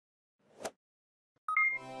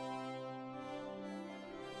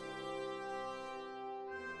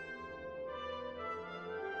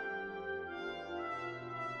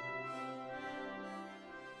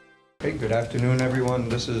Hey, good afternoon, everyone.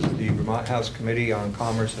 This is the Vermont House Committee on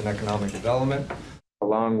Commerce and Economic Development,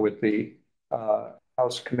 along with the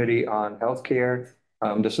House Committee on Healthcare.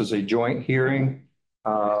 This is a joint hearing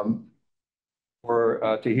to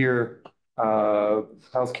hear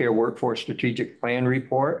Healthcare Workforce Strategic Plan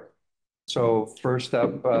Report. So first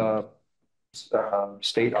up,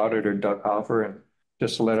 State Auditor Doug Hoffer, and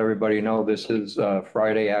just to let everybody know, this is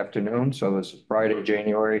Friday afternoon. So this is Friday,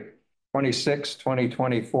 January 26,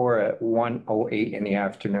 2024 at 1:08 in the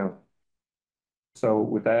afternoon. So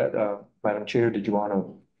with that, Madam Chair, did you want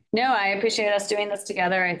to? No, I appreciate us doing this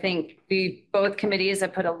together. I think both committees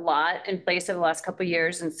have put a lot in place over the last couple of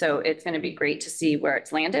years. And so it's going to be great to see where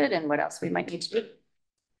it's landed and what else we might need to do.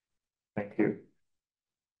 Thank you.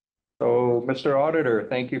 So, Mr. Auditor,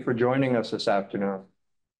 thank you for joining us this afternoon.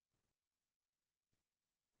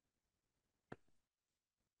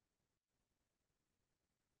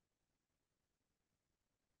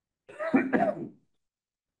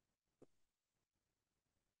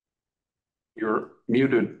 You're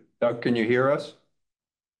muted. Doug, can you hear us? Is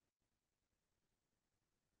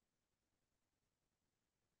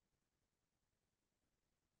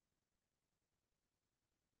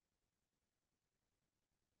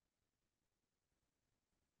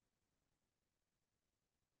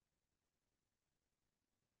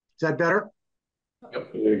that better?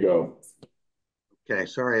 Yep, there you go. Okay,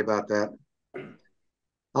 sorry about that.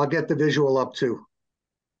 I'll get the visual up too.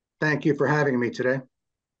 Thank you for having me today.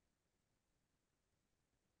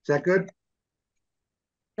 Is that good?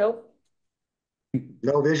 Nope.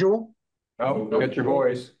 No visual? Oh, get your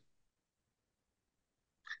voice.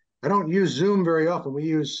 I don't use Zoom very often. We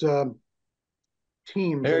use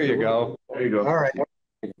Teams. There you go. There you go. All right.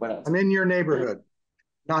 I'm in your neighborhood.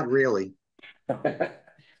 Not really. I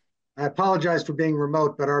apologize for being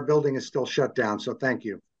remote, but our building is still shut down, so thank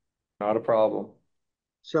you. Not a problem.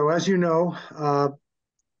 So as you know,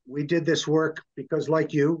 we did this work because,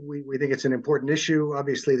 like you, we think it's an important issue.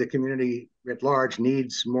 Obviously, the community at large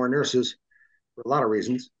needs more nurses for a lot of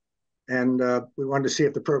reasons. And we wanted to see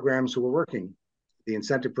if the programs were working, the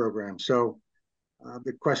incentive program. So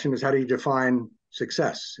the question is, how do you define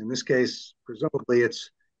success? In this case, presumably it's,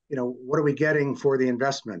 what are we getting for the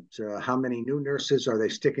investment? How many new nurses are they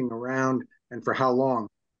sticking around, and for how long?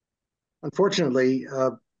 Unfortunately,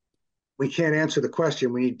 we can't answer the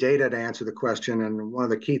question. We need data to answer the question. And one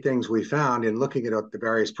of the key things we found in looking at the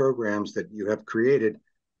various programs that you have created,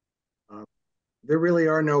 there really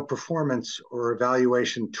are no performance or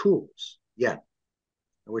evaluation tools yet,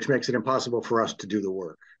 which makes it impossible for us to do the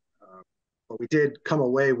work. But we did come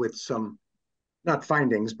away with some, not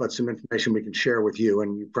findings, but some information we can share with you.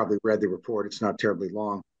 And you probably read the report. It's not terribly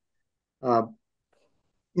long. The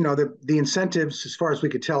incentives, as far as we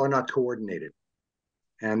could tell, are not coordinated.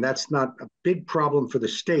 And that's not a big problem for the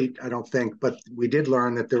state, I don't think, but we did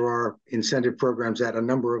learn that there are incentive programs at a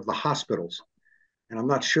number of the hospitals. And I'm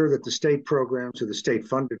not sure that the state programs or the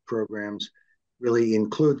state-funded programs really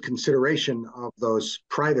include consideration of those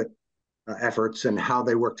private efforts and how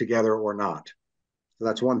they work together or not. So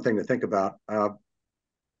that's one thing to think about.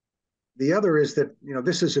 The other is that,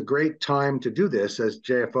 this is a great time to do this. As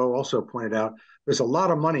JFO also pointed out, there's a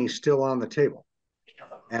lot of money still on the table.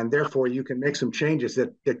 And therefore, you can make some changes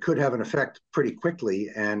that could have an effect pretty quickly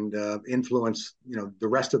and influence, the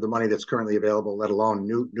rest of the money that's currently available, let alone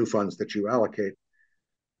new funds that you allocate.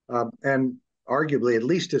 And arguably, at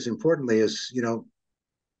least as importantly, is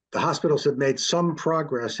the hospitals have made some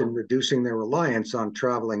progress in reducing their reliance on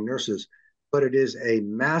traveling nurses, but it is a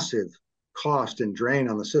massive cost and drain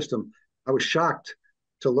on the system. I was shocked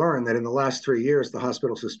to learn that in the last 3 years, the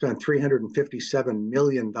hospitals have spent $357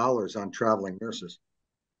 million on traveling nurses.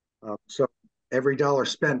 So every dollar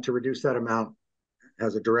spent to reduce that amount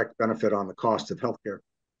has a direct benefit on the cost of healthcare.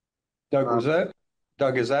 Doug,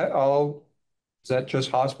 is that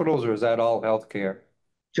just hospitals, or is that all healthcare?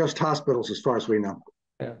 Just hospitals, as far as we know.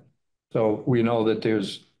 Yeah. So we know that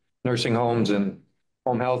there's nursing homes and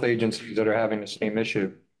home health agencies that are having the same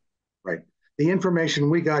issue. Right. The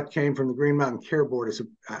information we got came from the Green Mountain Care Board,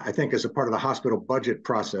 I think, as a part of the hospital budget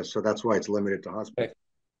process. So that's why it's limited to hospitals.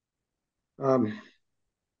 Okay.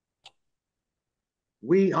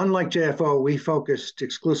 Unlike JFO, we focused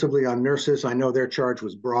exclusively on nurses. I know their charge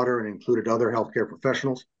was broader and included other healthcare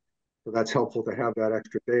professionals. So that's helpful to have that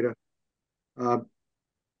extra data.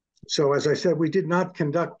 So as I said, we did not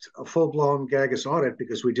conduct a full-blown GAGAS audit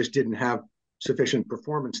because we just didn't have sufficient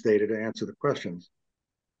performance data to answer the questions.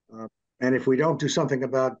 And if we don't do something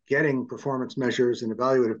about getting performance measures and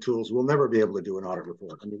evaluative tools, we'll never be able to do an audit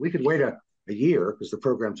report. I mean, we could wait a year because the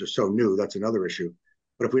programs are so new. That's another issue.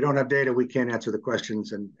 But if we don't have data, we can't answer the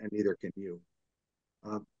questions, and neither can you.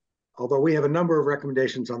 although we have a number of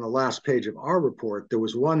recommendations on the last page of our report, there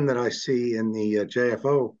was one that I see in the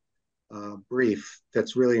JFO brief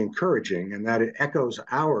that's really encouraging, and that it echoes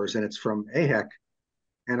ours, and it's from AHEC.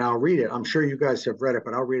 And I'll read it. I'm sure you guys have read it,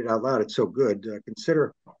 but I'll read it out loud. It's so good.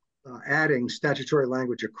 Consider adding statutory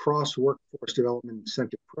language across workforce development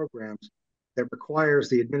incentive programs that requires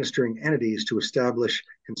the administering entities to establish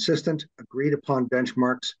consistent, agreed upon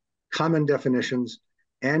benchmarks, common definitions,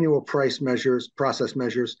 annual price measures, process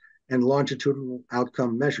measures, and longitudinal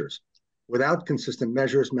outcome measures. Without consistent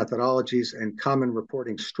measures, methodologies, and common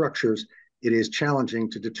reporting structures, it is challenging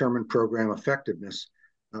to determine program effectiveness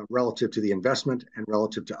relative to the investment and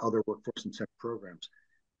relative to other workforce incentive programs.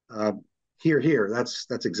 Here,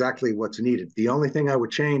 that's exactly what's needed. The only thing I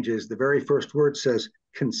would change is the very first word says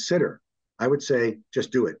consider. I would say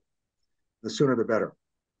just do it. The sooner the better.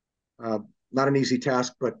 Not an easy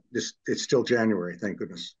task, but it's still January, thank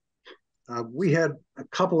goodness. We had a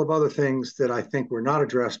couple of other things that I think were not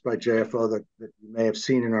addressed by JFO that you may have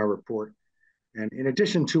seen in our report. And in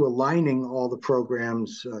addition to aligning all the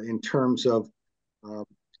programs in terms of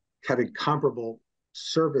having comparable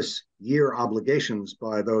service year obligations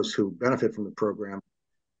by those who benefit from the program,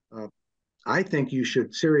 I think you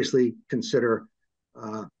should seriously consider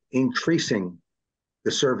increasing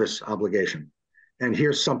the service obligation. And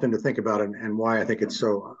here's something to think about and why I think it's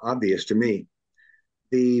so obvious to me.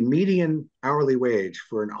 The median hourly wage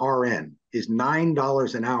for an RN is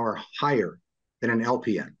 $9 an hour higher than an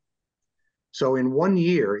LPN. So in 1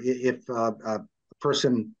 year, if a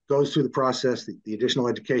person goes through the process, the additional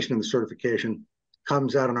education and the certification,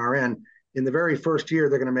 comes out an RN, in the very first year,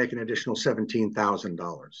 they're going to make an additional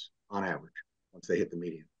 $17,000 on average once they hit the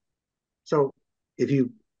median. So if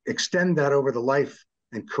you extend that over the life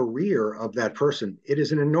and career of that person, it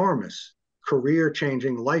is an enormous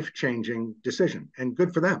career-changing, life-changing decision, and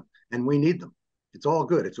good for them. And we need them. It's all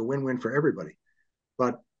good. It's a win-win for everybody.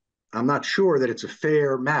 But I'm not sure that it's a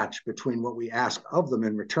fair match between what we ask of them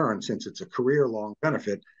in return, since it's a career-long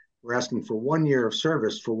benefit. We're asking for 1 year of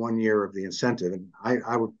service for 1 year of the incentive, and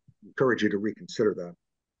I would encourage you to reconsider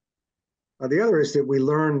that. The other is that we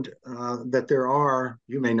learned that there are,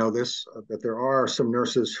 you may know this, that there are some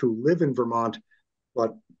nurses who live in Vermont,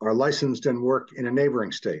 but are licensed and work in a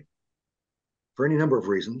neighboring state for any number of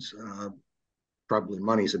reasons. Probably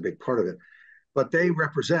money is a big part of it, but they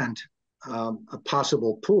represent a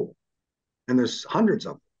possible pool. And there's hundreds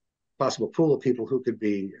of them, possible pool of people who could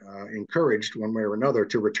be encouraged one way or another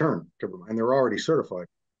to return to Vermont, and they're already certified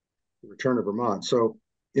to return to Vermont. So,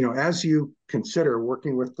 as you consider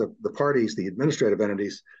working with the parties, the administrative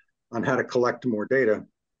entities, on how to collect more data,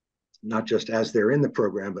 not just as they're in the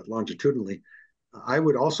program, but longitudinally, I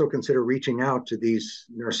would also consider reaching out to these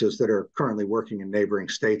nurses that are currently working in neighboring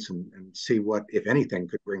states and see what, if anything,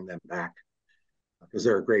 could bring them back, because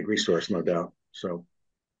they're a great resource, no doubt. So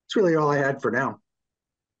that's really all I had for now.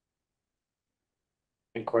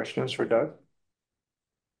 Any questions for Doug?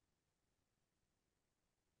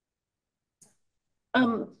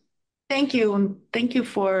 Thank you. And thank you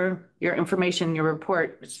for your information. Your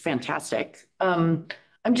report is fantastic. I'm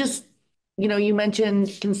just, you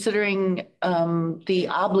mentioned considering the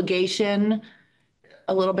obligation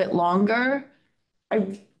a little bit longer.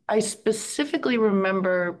 I specifically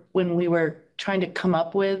remember when we were trying to come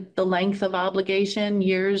up with the length of obligation,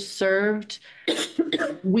 years served,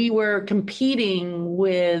 we were competing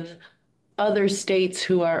with other states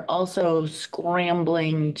who are also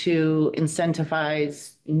scrambling to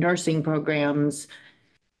incentivize nursing programs.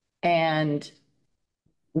 And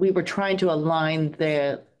we were trying to align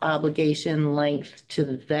the obligation length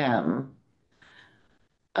to them.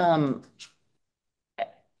 I'm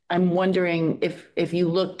wondering if you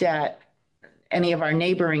looked at any of our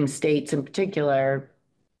neighboring states in particular,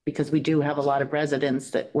 because we do have a lot of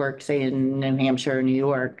residents that work, say, in New Hampshire or New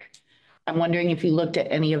York. I'm wondering if you looked at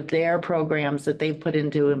any of their programs that they've put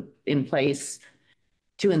in place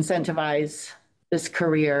to incentivize this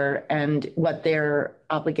career and what their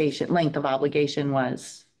length of obligation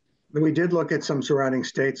was. We did look at some surrounding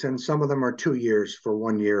states, and some of them are 2 years for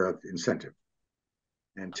 1 year of incentive.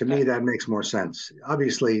 And to me, that makes more sense.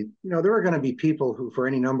 Obviously, there are going to be people who, for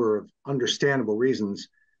any number of understandable reasons,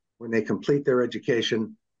 when they complete their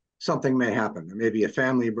education, something may happen. There may be a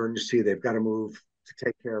family emergency. They've got to move to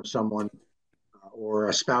take care of someone, or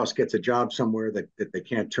a spouse gets a job somewhere that they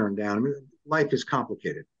can't turn down. I mean, life is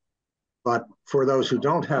complicated. But for those who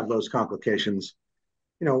don't have those complications,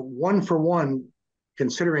 1 for 1,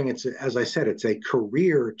 considering as I said, it's a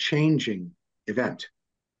career-changing event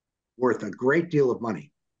worth a great deal of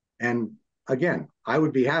money. And again, I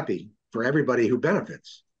would be happy for everybody who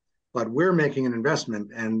benefits, but we're making an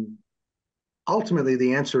investment. And ultimately,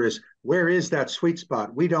 the answer is Where is that sweet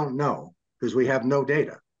spot? We don't know because we have no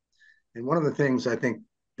data. And one of the things I think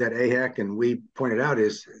that AHEC and we pointed out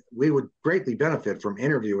is we would greatly benefit from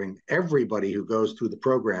interviewing everybody who goes through the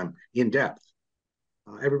program in depth.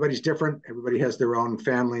 Everybody's different. Everybody has their own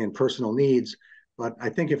family and personal needs. But I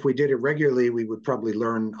think if we did it regularly, we would probably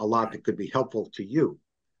learn a lot that could be helpful to you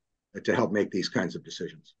to help make these kinds of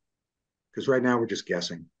decisions. Because right now we're just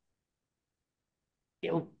guessing.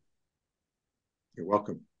 You. You're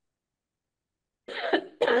welcome.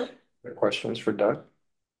 Questions for Doug?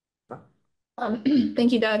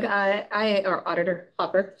 Thank you, Doug. Or Auditor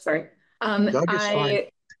Hopper, sorry. Doug is fine.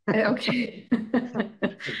 Okay.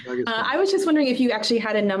 Doug is fine. I was just wondering if you actually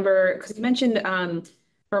had a number, because you mentioned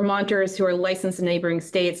Vermonters who are licensed in neighboring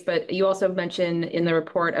states, but you also mentioned in the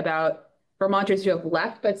report about Vermonters who have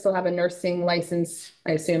left but still have a nursing license,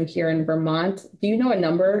 I assume, here in Vermont. Do you know a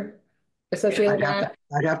number associated with that?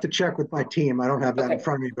 I'd have to check with my team. I don't have that in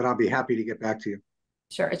front of me, but I'll be happy to get back to you.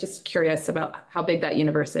 Sure. I'm just curious about how big that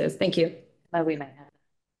universe is. Thank you. Well, we might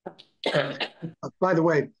have. By the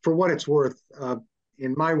way, for what it's worth,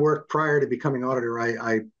 in my work prior to becoming auditor,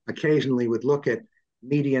 I occasionally would look at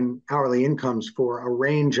median hourly incomes for a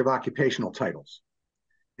range of occupational titles.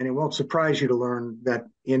 And it won't surprise you to learn that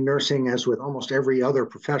in nursing, as with almost every other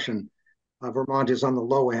profession, Vermont is on the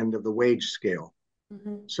low end of the wage scale.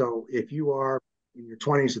 Mm-hmm. So if you are in your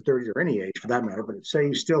 20s or 30s, or any age for that matter, but say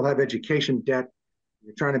you still have education debt,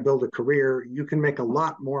 you're trying to build a career, you can make a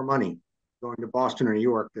lot more money going to Boston or New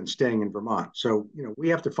York than staying in Vermont. So, we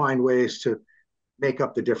have to find ways to make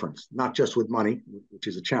up the difference, not just with money, which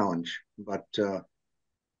is a challenge, but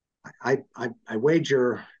I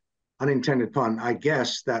wager, unintended pun, I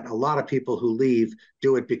guess that a lot of people who leave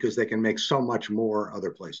do it because they can make so much more other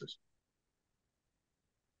places.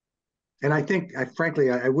 And I think, frankly,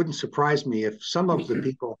 I wouldn't surprise me if some of the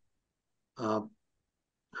people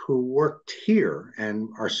who worked here and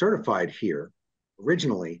are certified here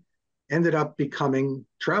originally ended up becoming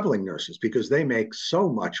traveling nurses because they make so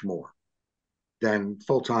much more than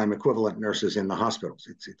full-time equivalent nurses in the hospitals.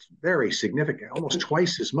 It's very significant, almost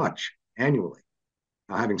twice as much annually.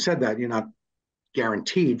 Now, having said that, you're not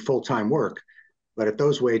guaranteed full-time work, but at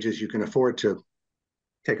those wages, you can afford to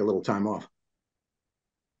take a little time off.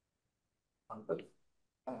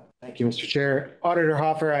 Thank you, Mr. Chair. Auditor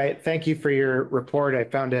Hoffer, I thank you for your report. I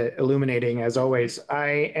found it illuminating as always.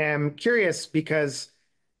 I am curious because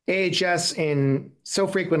AHS so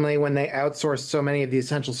frequently when they outsource so many of the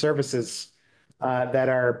essential services that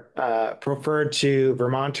are preferred to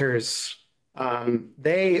Vermonters,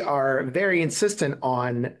 they are very insistent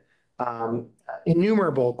on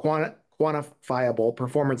innumerable quantifiable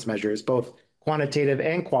performance measures, both quantitative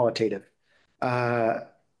and qualitative.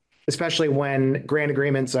 Especially when grant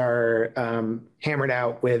agreements are hammered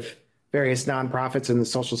out with various nonprofits in the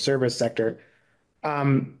social service sector.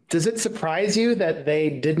 Does it surprise you that they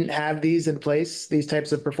didn't have these in place, these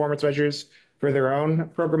types of performance measures for their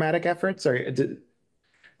own programmatic efforts?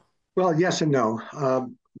 Well, yes and no.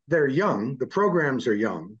 They're young. The programs are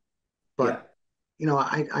young. But,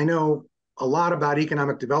 I know a lot about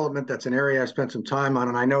economic development. That's an area I spent some time on.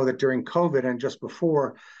 And I know that during COVID and just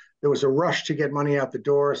before, there was a rush to get money out the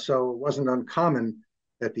door, so it wasn't uncommon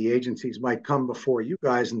that the agencies might come before you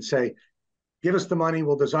guys and say, give us the money,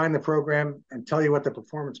 we'll design the program and tell you what the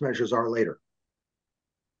performance measures are later.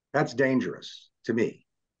 That's dangerous to me.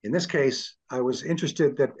 In this case, I was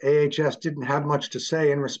interested that AHS didn't have much to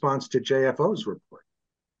say in response to JFO's report.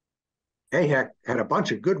 AHEC had a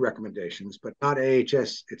bunch of good recommendations, but not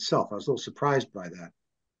AHS itself. I was a little surprised by that.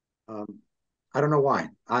 I don't know why.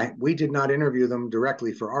 We did not interview them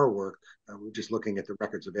directly for our work. We're just looking at the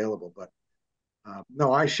records available. But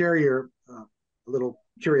no, I share your little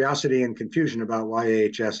curiosity and confusion about why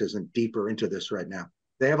AHS isn't deeper into this right now.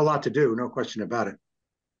 They have a lot to do, no question about it.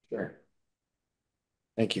 Sure.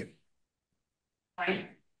 Thank you. Hi.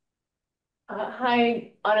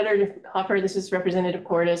 Hi, Auditor Hopper. This is Representative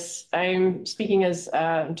Cordes. I'm speaking as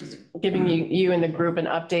just giving you and the group an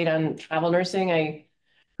update on travel nursing. I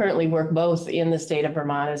currently work both in the state of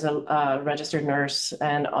Vermont as a registered nurse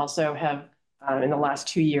and also have in the last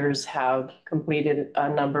 2 years have completed a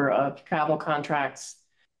number of travel contracts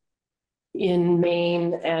in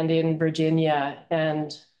Maine and in Virginia,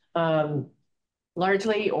 and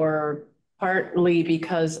largely or partly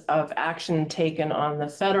because of action taken on the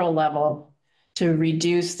federal level to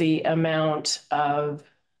reduce the amount of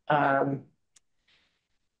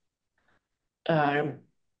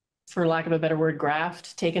for lack of a better word,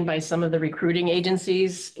 graft taken by some of the recruiting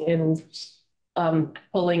agencies in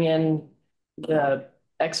pulling in the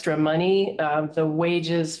extra money. The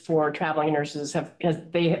wages for traveling nurses have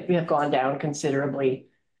gone down considerably.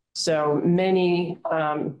 So many,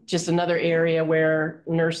 just another area where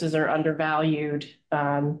nurses are undervalued.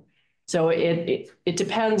 So it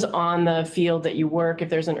depends on the field that you work, if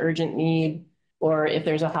there's an urgent need, or if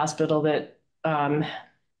there's a hospital that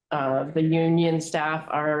the union staff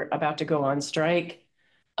are about to go on strike,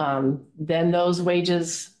 then those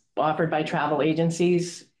wages offered by travel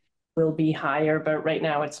agencies will be higher, but right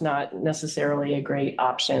now it's not necessarily a great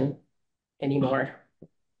option anymore.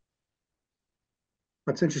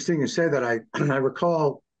 It's interesting you say that. I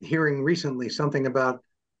recall hearing recently something about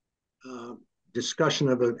discussion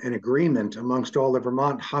of an agreement amongst all the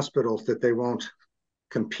Vermont hospitals that they won't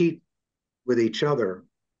compete with each other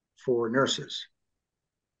for nurses,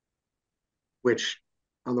 which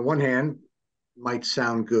on the one hand might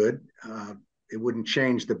sound good. It wouldn't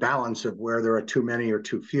change the balance of where there are too many or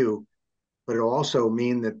too few, but it'll also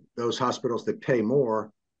mean that those hospitals that pay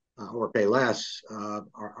more or pay less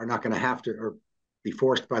are not going to have to or be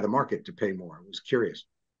forced by the market to pay more. I was curious.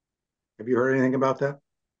 Have you heard anything about that?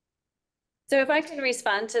 So if I can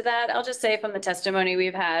respond to that, I'll just say from the testimony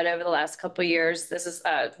we've had over the last couple of years, this is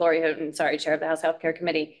Lori Houghton, sorry, Chair of the House Healthcare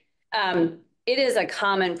Committee. It is a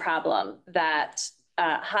common problem that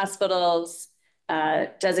hospitals,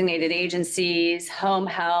 designated agencies, home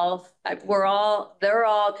health, they're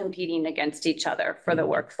all competing against each other for the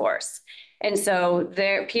workforce. And so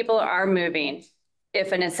people are moving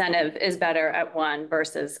if an incentive is better at one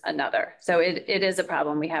versus another. So it is a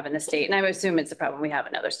problem we have in the state. And I would assume it's a problem we have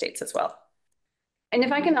in other states as well. And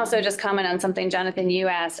if I can also just comment on something, Jonathan, you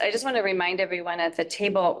asked, I just want to remind everyone at the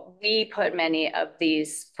table, we put many of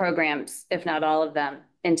these programs, if not all of them,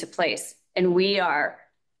 into place. And we are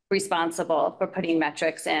responsible for putting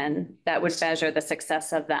metrics in that would measure the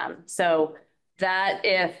success of them. So that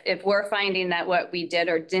if we're finding that what we did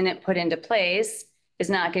or didn't put into place is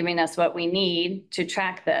not giving us what we need to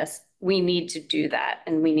track this, we need to do that.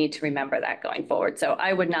 And we need to remember that going forward. So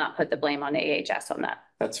I would not put the blame on AHS on that.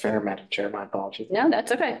 That's fair, Madam Chair. My apologies. No,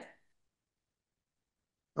 that's okay.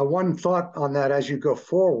 One thought on that as you go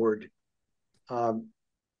forward,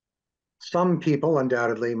 some people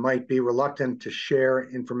undoubtedly might be reluctant to share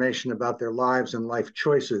information about their lives and life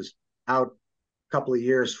choices out a couple of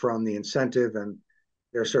years from the incentive and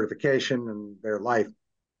their certification and their life.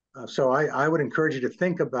 So I would encourage you to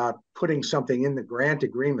think about putting something in the grant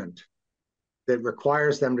agreement that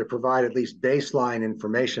requires them to provide at least baseline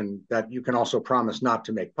information that you can also promise not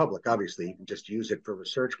to make public. Obviously, you can just use it for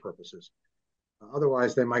research purposes.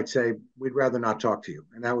 Otherwise, they might say, we'd rather not talk to you,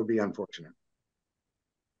 and that would be unfortunate.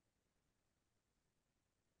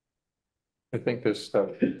 I think this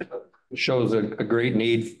shows a great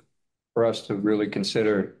need for us to really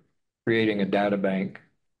consider creating a data bank.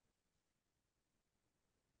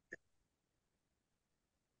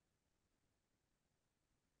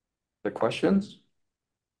 The questions?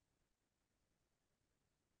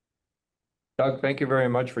 Doug, thank you very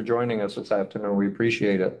much for joining us this afternoon. We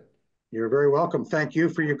appreciate it. You're very welcome. Thank you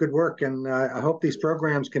for your good work. And I hope these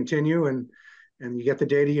programs continue and you get the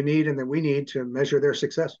data you need and that we need to measure their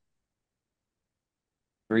success.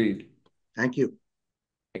 Agreed. Thank you.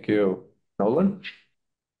 Thank you. Nolan?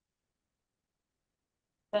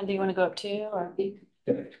 Ben, do you want to go up too, or is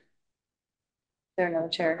there another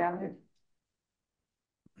chair down there?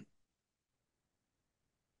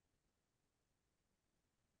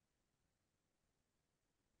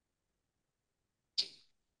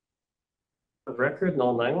 For the record,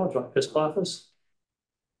 Nolan Langwell, Joint Fiscal Office.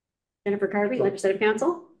 Jennifer Carvey, Legislative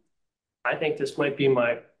Council. I think this might be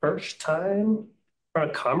my first time in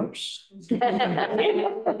front of Commerce.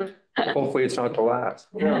 Hopefully it's not the last.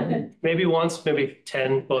 Yeah. Maybe once, maybe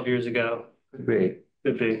 10, 12 years ago. Could be.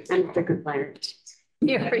 Could be. I'm a frequent flyer.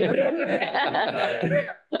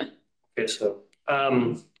 Okay,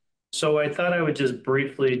 so I thought I would just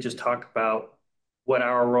briefly just talk about what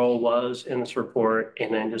our role was in this report,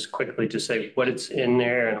 and then just quickly just say what it's in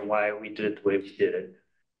there and why we did it the way we did it.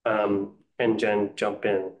 And Jen, jump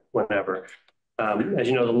in whenever. As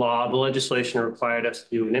you know, the legislation required us to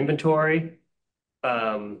do an inventory.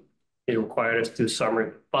 It required us to do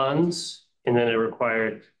summary funds, and then it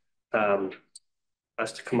required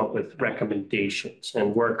us to come up with recommendations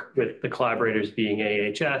and work with the collaborators being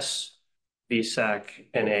AHS, VSAC,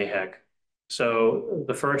 and AHEC. So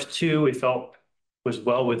the first two we felt was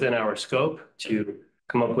well within our scope to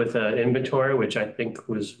come up with an inventory, which I think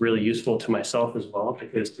was really useful to myself as well,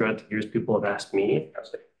 because throughout the years, people have asked me, I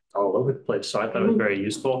was like all over the place. So I thought it was very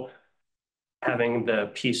useful. Having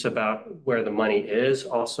the piece about where the money is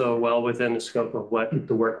also well within the scope of what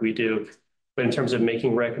the work we do. But in terms of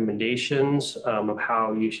making recommendations of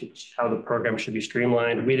how the program should be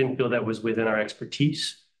streamlined, we didn't feel that was within our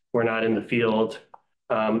expertise. We're not in the field.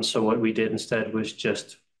 So what we did instead was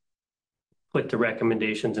just put the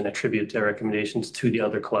recommendations and attribute their recommendations to the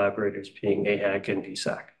other collaborators, being AHEC and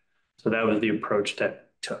VSAC. So that was the approach that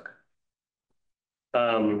we took.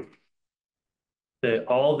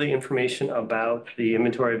 All the information about the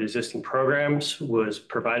inventory of existing programs was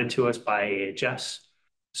provided to us by AHS.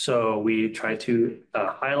 So we tried to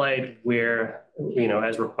highlight where,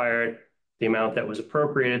 as required, the amount that was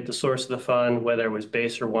appropriated, the source of the fund, whether it was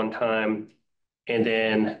base or one time, and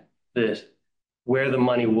then where the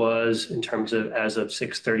money was in terms of as of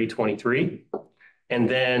 6/30/23. And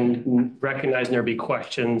then recognizing there'd be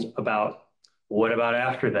questions about what about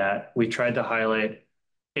after that, we tried to highlight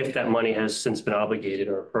if that money has since been obligated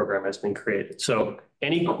or a program has been created. So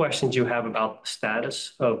any questions you have about the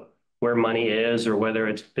status of where money is or whether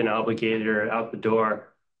it's been obligated or out the door,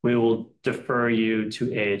 we will defer you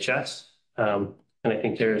to AHS. And I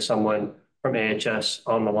think there is someone from AHS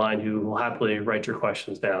on the line who will happily write your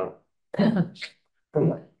questions down. I don't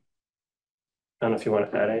know if you want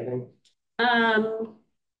to add anything.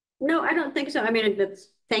 No, I don't think so. I mean,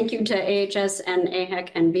 thank you to AHS and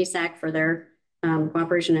AHEC and VSAC for their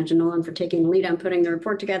cooperation, and to Nolan for taking the lead on putting the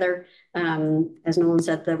report together. As Nolan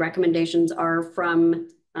said, the recommendations are from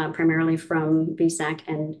primarily from VSAC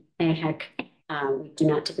and AHEC. We do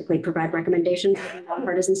not typically provide recommendations to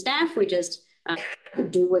nonpartisan staff. We just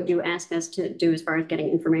do what you ask us to do as far as getting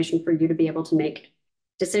information for you to be able to make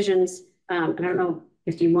decisions. And I don't know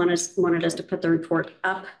if you wanted us to put the report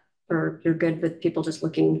up, or you're good with people just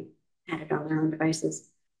looking at it on their own devices.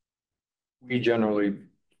 We generally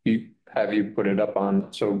have you put it up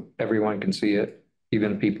on so everyone can see it,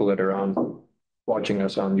 even people that are watching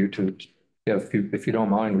us on YouTube. Yeah, if you don't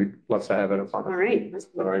mind, we'd love to have it up on. All right.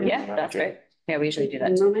 Yeah, that's great. Yeah, we usually do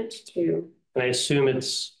that. Moment to. And I assume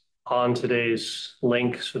it's on today's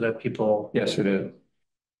link so that people. Yes, it is.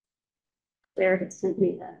 Claire had sent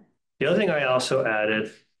me that. The other thing I also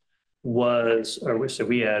added was, or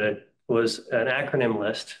we added, was an acronym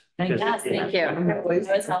list. Yes, thank you. That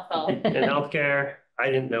was helpful. In healthcare, I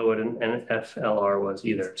didn't know what an NFLR was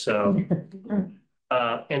either. So,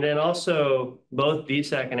 and then also both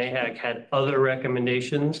VSAC and AHEC had other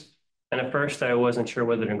recommendations. And at first I wasn't sure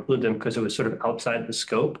whether to include them because it was sort of outside the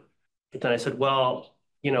scope. But then I said, well,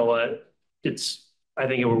 you know what? I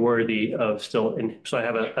think it were worthy of still. So I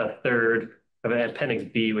have a third of an appendix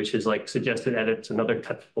B, which is like suggested edits and other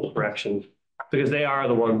technical corrections, because they are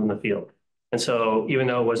the ones in the field. And so even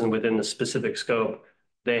though it wasn't within the specific scope,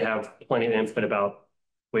 they have plenty of input about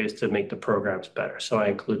ways to make the programs better. So I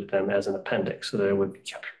included them as an appendix so that it would be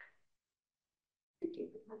kept.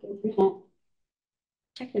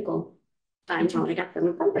 Technical. I'm totally got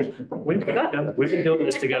them. We've been doing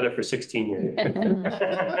this together for 16 years.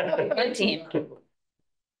 Good team.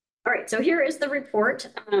 All right, so here is the report.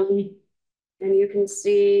 And you can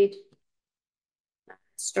see it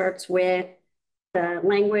starts with the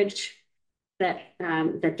language that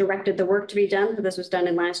directed the work to be done. So this was done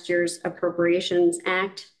in last year's Appropriations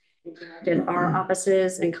Act. It directed our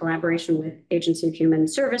offices in collaboration with Agency of Human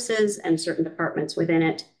Services and certain departments within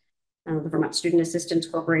it. The Vermont Student Assistance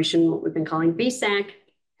Corporation, what we've been calling VSAC,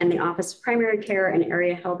 and the Office of Primary Care and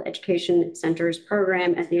Area Health Education Centers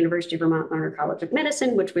program at the University of Vermont Learner College of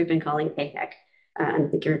Medicine, which we've been calling AHEC. And I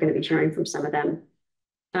think you're going to be hearing from some of them.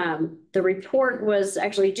 The report was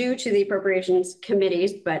actually due to the appropriations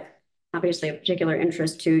committees, but obviously of particular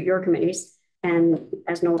interest to your committees. And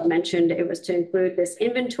as Noel mentioned, it was to include this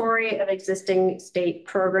inventory of existing state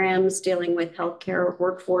programs dealing with healthcare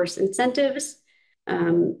workforce incentives,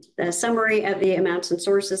 the summary of the amounts and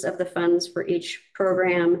sources of the funds for each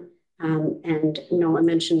program. And Noel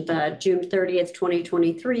mentioned the June 30th,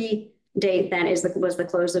 2023 date. That was the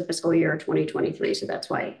close of fiscal year 2023. So that's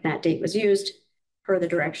why that date was used per the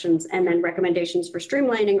directions, and then recommendations for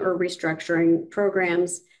streamlining or restructuring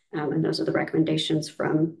programs. And those are the recommendations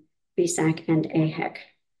from VSAC and AHEC.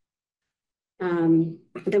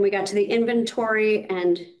 Then we got to the inventory,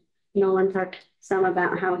 and Nolan talked some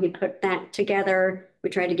about how he put that together. We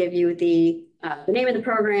tried to give you the name of the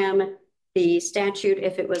program, the statute,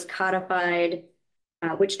 if it was codified,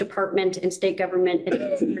 which department in state government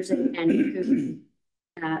it is, and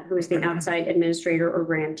who is the outside administrator or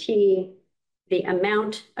grantee, the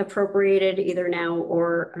amount appropriated either now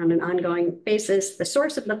or on an ongoing basis, the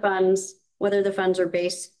source of the funds, whether the funds are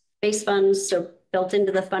base funds, so built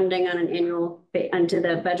into the funding on an into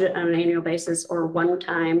the budget on an annual basis, or one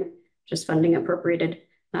time, just funding appropriated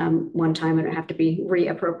one time, and it would have to be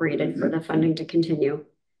reappropriated for the funding to continue.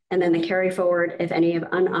 And then the carry forward, if any, of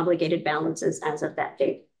unobligated balances as of that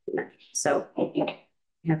date. So we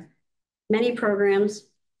have many programs.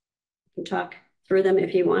 You can talk through them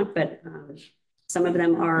if you want, but Some of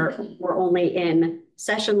them were only in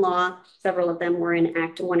session law. Several of them were in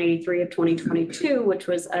Act 183 of 2022, which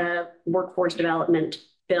was a workforce development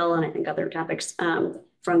bill, and I think other topics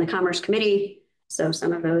from the Commerce Committee. So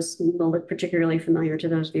some of those will look particularly familiar to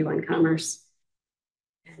those of you on Commerce.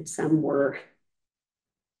 And some were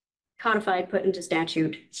codified, put into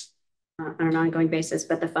statute on an ongoing basis,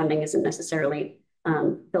 but the funding isn't necessarily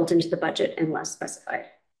built into the budget unless specified.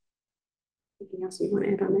 Anything else you want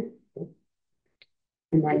to add on there?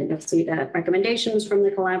 And then you'll see the recommendations from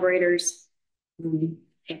the collaborators. They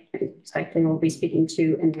will be speaking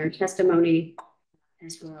to in their testimony,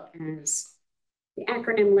 as well as the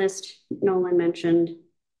acronym list Nolan mentioned,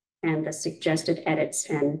 and the suggested edits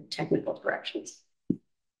and technical corrections. The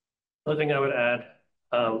other thing I would add,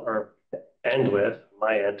 or end with,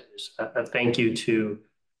 my end, is a thank you to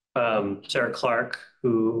Sarah Clark,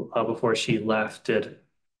 who before she left did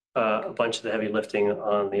a bunch of the heavy lifting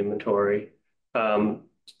on the inventory. To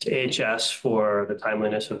AHS for the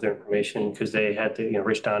timeliness of their information, because they had to,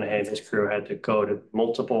 Rich Donahue and his crew had to go to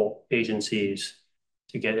multiple agencies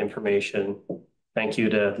to get information. Thank you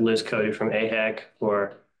to Liz Cody from AHEC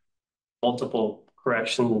for multiple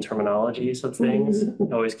corrections and terminologies of things,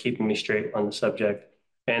 always keeping me straight on the subject.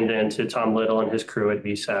 And then to Tom Little and his crew at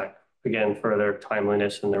VSAC, again, for their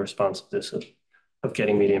timeliness and their responsiveness of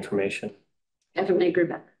getting me the information. Definitely agree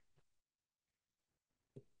back.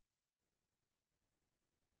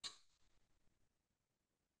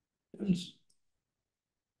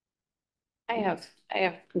 I have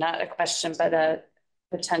not a question, but a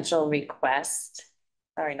potential request.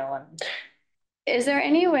 Sorry, Nolan. Is there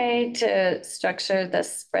any way to structure the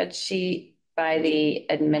spreadsheet by the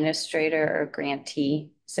administrator or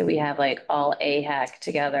grantee? So we have like all AHAC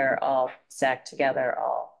together, all SAC together,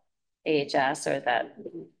 all AHS, or that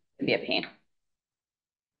would be a pain?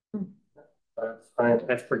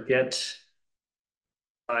 I forget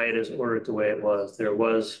why it is ordered the way it was. There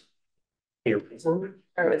was a reason.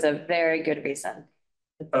 Or it was a very good reason.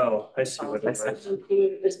 Oh, I see what it was.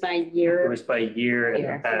 It was by year. It was by year and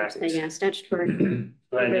a half. Yeah, statutory.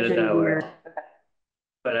 I did it that way.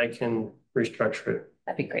 But I can restructure it.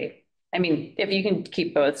 That'd be great. I mean, if you can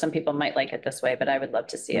keep both, some people might like it this way, but I would love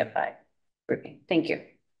to see it by grouping. Thank you.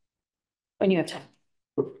 When you have time.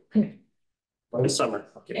 This summer.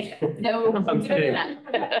 Okay. No, I'm kidding.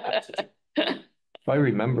 If I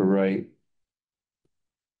remember right,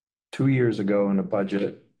 2 years ago in the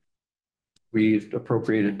budget, we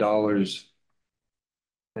appropriated dollars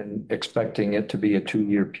and expecting it to be a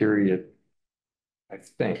 2-year period, I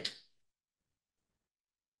think.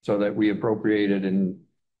 So that we appropriated in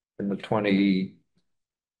the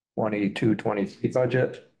 2022-23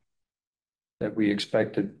 budget, that we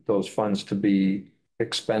expected those funds to be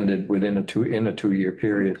expended within a 2-year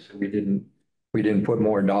period. So we didn't put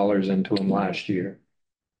more dollars into them last year.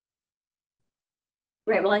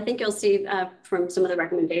 Right. Well, I think you'll see from some of the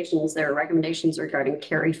recommendations, there are recommendations regarding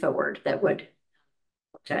carry forward that would,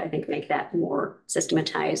 I think, make that more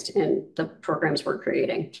systematized in the programs we're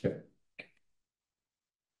creating. Sure.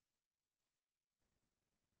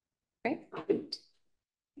 Great.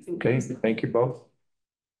 Okay, thank you both.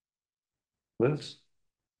 Liz?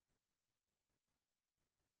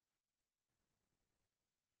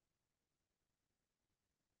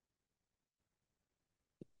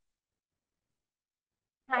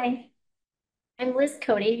 Hi, I'm Liz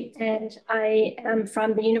Cody, and I am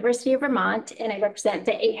from the University of Vermont, and I represent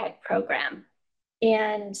the AHEC program.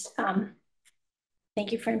 And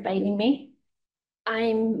thank you for inviting me.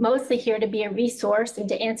 I'm mostly here to be a resource and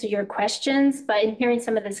to answer your questions, but in hearing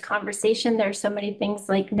some of this conversation, there are so many things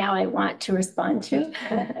like now I want to respond to.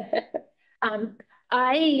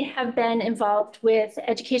 I have been involved with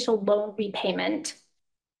educational loan repayment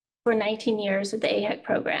for 19 years with the AHEC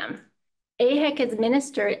program. AHEC has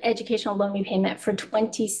administered educational loan repayment for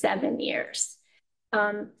 27 years.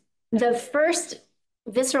 The first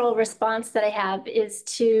visceral response that I have is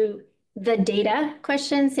to the data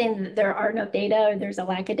question, saying that there are no data or there's a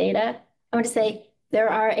lack of data. I want to say there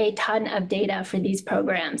are a ton of data for these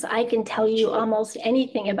programs. I can tell you almost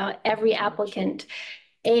anything about every applicant,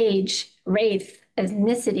 age, race,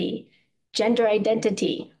 ethnicity, gender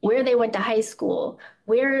identity, where they went to high school,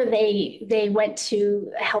 where they went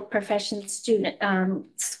to health profession student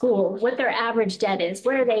school, what their average debt is,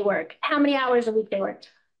 where they work, how many hours a week they work,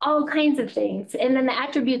 all kinds of things. And then the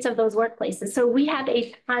attributes of those workplaces. So we have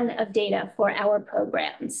a ton of data for our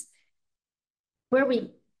programs.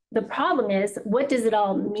 The problem is, what does it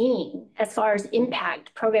all mean as far as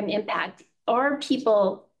impact, program impact? Are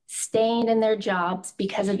people staying in their jobs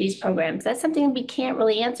because of these programs? That's something we can't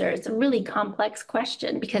really answer. It's a really complex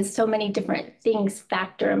question because so many different things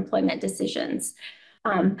factor employment decisions.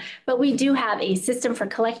 But we do have a system for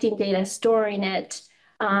collecting data, storing it,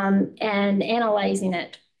 and analyzing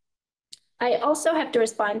it. I also have to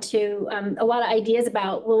respond to a lot of ideas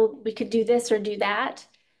about, well, we could do this or do that.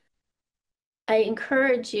 I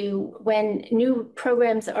encourage you, when new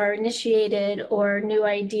programs are initiated or new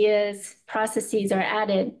ideas, processes are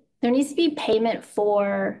added, there needs to be payment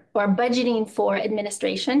for or budgeting for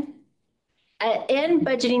administration and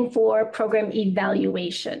budgeting for program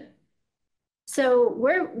evaluation. So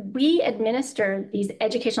we administer these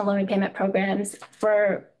educational loan repayment programs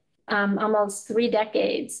for almost 3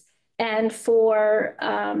 decades. And for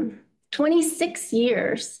 26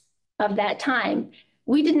 years of that time,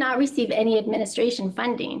 we did not receive any administration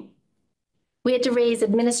funding. We had to raise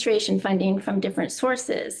administration funding from different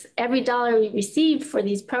sources. Every dollar we received for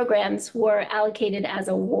these programs were allocated as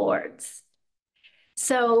awards.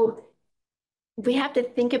 So we have to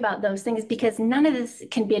think about those things because none of this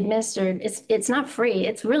can be administered. It's not free.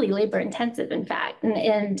 It's really labor intensive, in fact,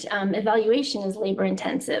 and evaluation is labor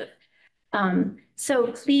intensive. So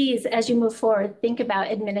please, as you move forward, think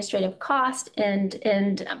about administrative cost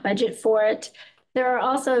and budget for it. There are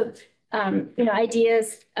also,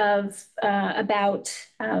 ideas of about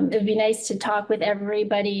it would be nice to talk with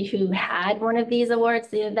everybody who had one of these awards.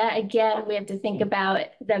 That again, we have to think about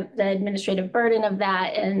the administrative burden of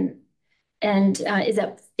that and is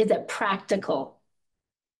it practical?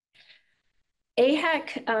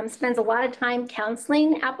 AHEC spends a lot of time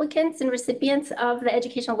counseling applicants and recipients of the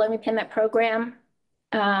Educational Loan Repayment Program.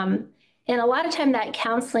 And a lot of time that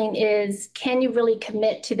counseling is, can you really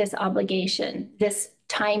commit to this obligation, this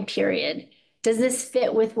time period? Does this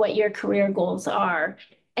fit with what your career goals are?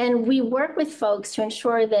 And we work with folks to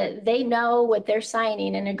ensure that they know what they're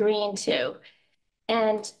signing and agreeing to.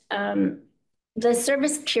 And the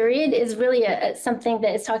service period is really something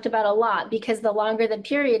that is talked about a lot because the longer the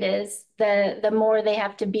period is, the more they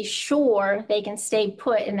have to be sure they can stay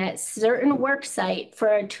put in that certain work site for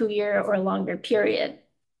a 2-year or longer period.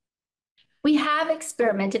 We have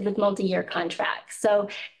experimented with multi-year contracts. So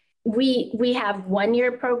we have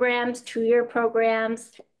 1-year programs, 2-year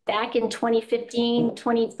programs. Back in 2015,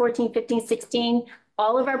 2014, 15, 16,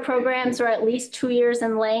 all of our programs are at least 2 years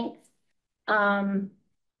in length. And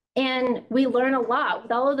we learn a lot.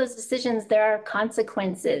 With all of those decisions, there are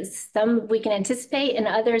consequences. Some we can anticipate and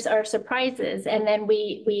others are surprises. And then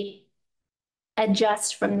we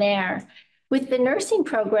adjust from there. With the nursing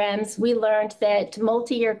programs, we learned that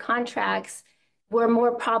multi-year contracts were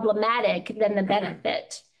more problematic than the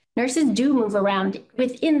benefit. Nurses do move around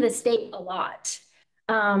within the state a lot.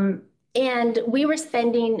 And we were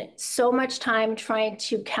spending so much time trying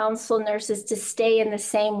to counsel nurses to stay in the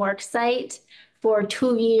same work site for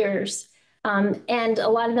 2 years. And a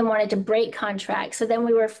lot of them wanted to break contracts. So then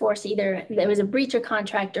we were forced either there was a breach of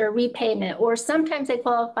contract or a repayment, or sometimes they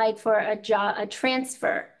qualified for a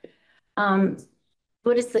transfer.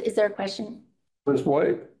 Is there a question?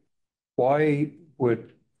 Why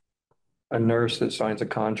would a nurse that signs a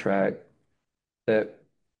contract that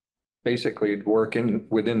basically working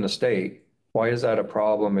within the state, why is that a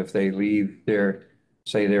problem if they leave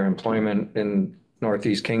say their employment in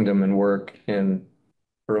Northeast Kingdom and work in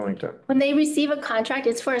Burlington? When they receive a contract,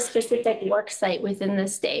 it's for a specific work site within the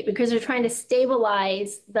state because they're trying to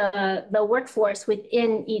stabilize the workforce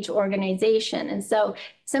within each organization. And so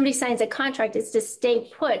somebody signs a contract, it's to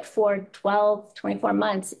stay put for 12, 24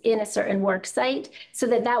 months in a certain work site so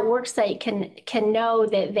that that work site can know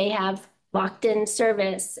that they have locked in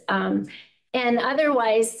service. And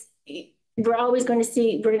otherwise, we're going to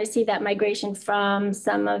see that migration from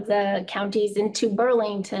some of the counties into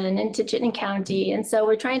Burlington, into Chittenden County. And so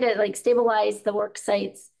we're trying to stabilize the work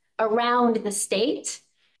sites around the state.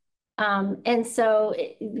 And so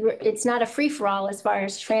it's not a free for all as far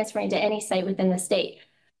as transferring to any site within the state.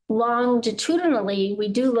 Longitudinally, we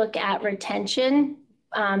do look at retention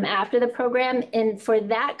after the program. And for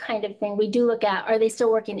that kind of thing, we do look at, are they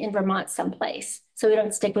still working in Vermont someplace? So we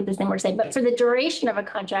don't stick with the same work site. But for the duration of a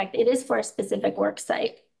contract, it is for a specific work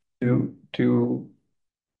site. Do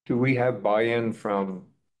we have buy-in from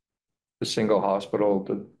the single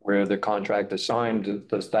hospital where the contract is signed?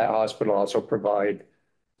 Does that hospital also provide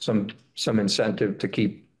some incentive to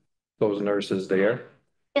keep those nurses there?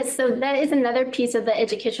 Yes, so that is another piece of the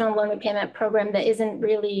educational loan repayment program that isn't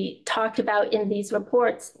really talked about in these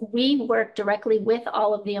reports. We work directly with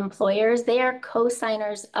all of the employers. They are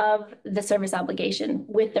co-signers of the service obligation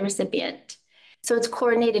with the recipient. So it's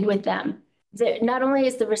coordinated with them. not only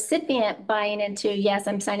is the recipient buying into, yes,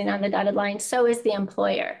 I'm signing on the dotted line, so is the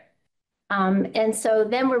employer. And so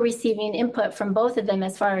then we're receiving input from both of them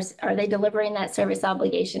as far as, are they delivering that service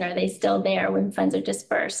obligation? Are they still there when funds are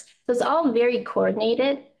dispersed? So it's all very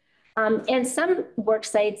coordinated. And some work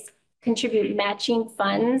sites contribute matching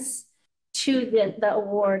funds to the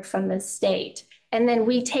award from the state. And then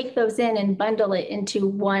we take those in and bundle it into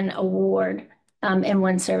one award and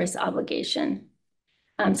one service obligation.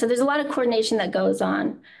 So there's a lot of coordination that goes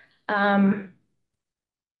on.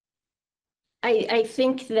 I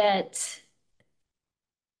think that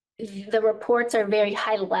the reports are very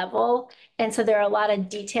high level. And so there are a lot of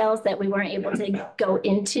details that we weren't able to go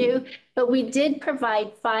into, but we did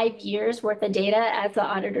provide 5 years worth of data as the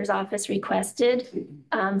auditor's office requested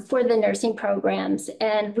for the nursing programs.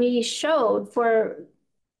 And we showed for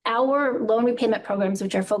our loan repayment programs,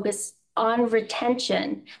 which are focused on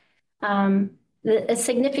retention, a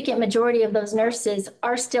significant majority of those nurses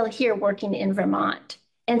are still here working in Vermont.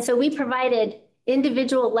 And so we provided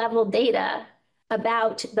individual level data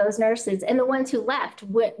about those nurses and the ones who left,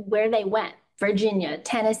 where they went, Virginia,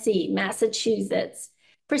 Tennessee, Massachusetts.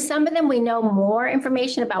 For some of them, we know more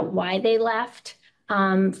information about why they left.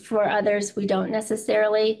 For others, we don't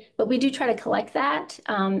necessarily, but we do try to collect that.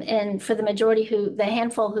 And for the majority the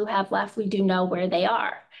handful who have left, we do know where they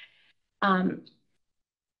are.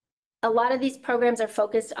 A lot of these programs are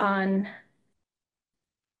focused on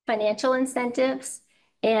financial incentives,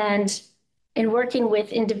 and in working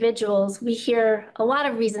with individuals, we hear a lot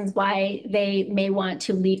of reasons why they may want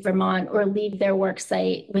to leave Vermont or leave their work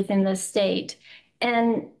site within the state.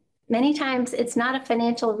 And many times it's not a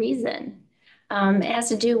financial reason. It has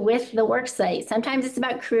to do with the work site. Sometimes it's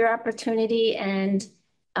about career opportunity and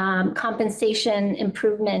compensation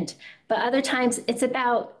improvement, but other times it's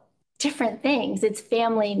about different things. It's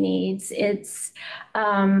family needs. It's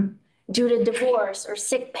due to divorce or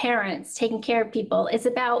sick parents, taking care of people. It's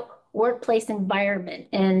about workplace environment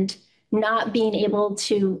and not being able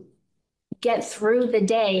to get through the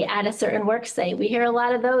day at a certain work site. We hear a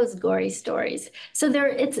lot of those gory stories. So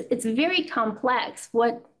it's very complex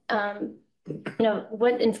what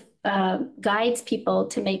guides people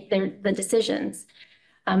to make the decisions.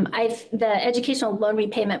 The educational loan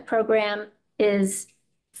repayment program is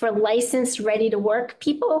for licensed, ready to work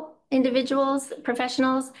people, individuals,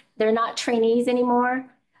 professionals. They're not trainees anymore.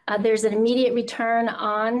 There's an immediate return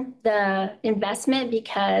on the investment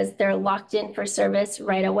because they're locked in for service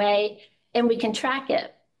right away, and we can track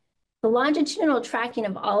it. The longitudinal tracking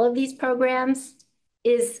of all of these programs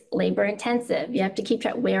is labor intensive. You have to keep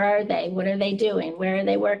track. Where are they? What are they doing? Where are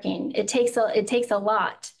they working? It takes a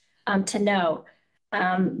lot to know.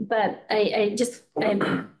 But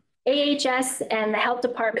AHS and the health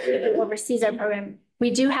department who oversees our program,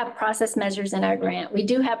 we do have process measures in our grant. We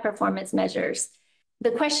do have performance measures. The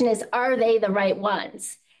question is, are they the right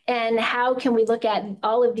ones? And how can we look at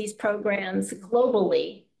all of these programs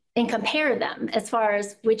globally and compare them as far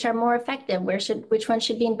as which are more effective, which ones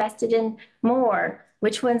should be invested in more,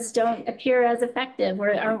 which ones don't appear as effective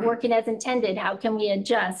or aren't working as intended? How can we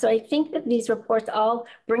adjust? So I think that these reports all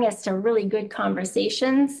bring us to really good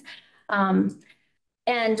conversations.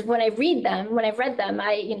 And when I've read them,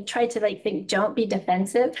 I try to think, don't be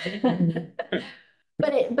defensive.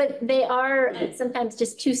 But they are sometimes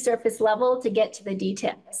just too surface level to get to the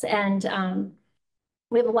details. And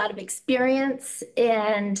we have a lot of experience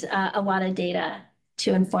and a lot of data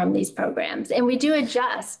to inform these programs. And we do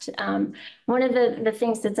adjust. One of the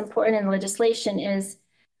things that's important in legislation is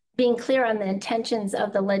being clear on the intentions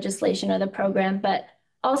of the legislation or the program, but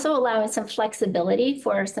also allowing some flexibility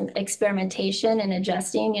for some experimentation and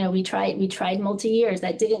adjusting. We tried multi-years.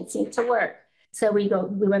 That didn't seem to work. So we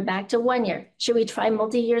went back to 1 year. Should we try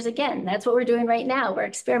multi-years again? That's what we're doing right now. We're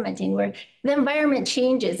experimenting. The environment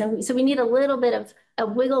changes. And so we need a little bit of a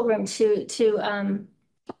wiggle room to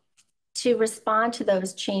respond to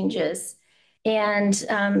those changes. And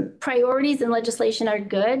priorities in legislation are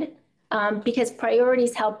good because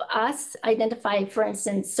priorities help us identify, for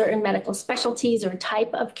instance, certain medical specialties or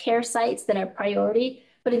type of care sites that are priority,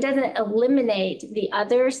 but it doesn't eliminate the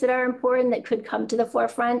others that are important that could come to the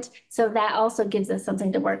forefront. So that also gives us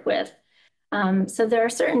something to work with. So there are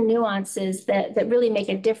certain nuances that really make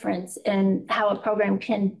a difference in how a program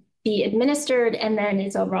can be administered and then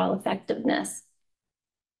its overall effectiveness.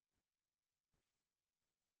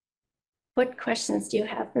 What questions do you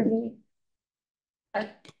have for me?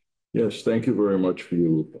 Yes, thank you very much for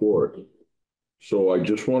your report. So I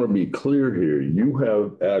just want to be clear here. You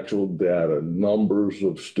have actual data, numbers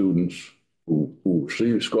of students who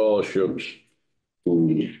receive scholarships,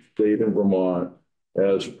 who stayed in Vermont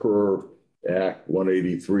as per Act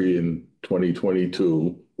 183 and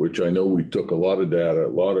 2022, which I know we took a lot of data, a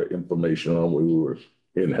lot of information on when we were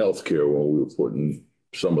in healthcare when we were putting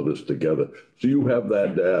some of this together. So you have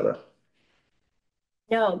that data?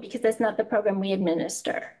 No, because that's not the program we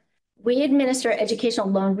administer. We administer educational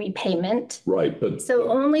loan repayment. Right, but So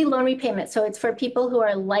only loan repayment. So it's for people who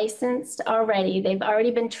are licensed already. They've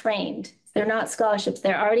already been trained. They're not scholarships.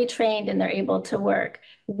 They're already trained and they're able to work.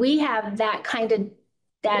 We have that kind of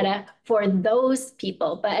data for those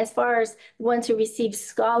people. But as far as the ones who receive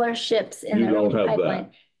scholarships in you their don't own have pipeline,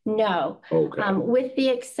 that. no. Okay. With the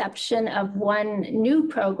exception of one new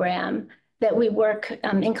program that we work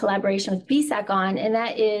in collaboration with BSAC on, and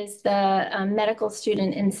that is the Medical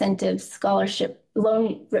Student Incentive Scholarship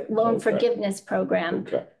Loan Okay. Forgiveness Program.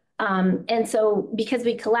 Okay. And so because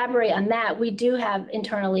we collaborate on that, we do have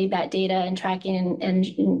internally that data and tracking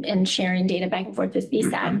and sharing data back and forth with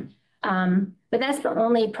BSAC. But that's the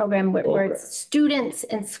only program where it's students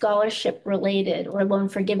and scholarship related or loan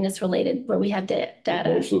forgiveness related where we have data.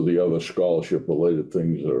 Most of the other scholarship related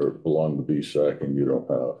things belong to BSAC and you don't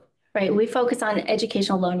have. Right, we focus on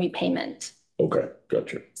educational loan repayment. Okay,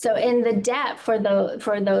 gotcha. So in the debt for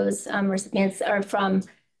those recipients are from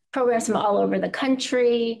programs from all over the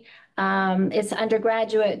country. It's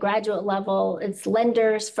undergraduate, graduate level. It's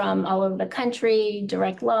lenders from all over the country,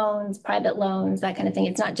 direct loans, private loans, that kind of thing.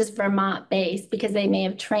 It's not just Vermont based because they may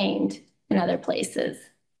have trained in other places.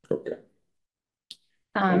 Okay.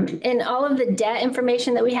 And all of the debt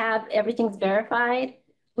information that we have, everything's verified.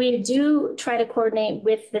 We do try to coordinate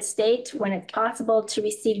with the state when it's possible to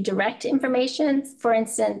receive direct information. For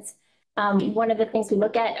instance, one of the things we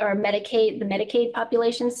look at are the Medicaid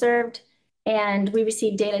population served. And we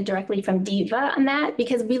receive data directly from DEVA on that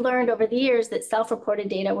because we learned over the years that self-reported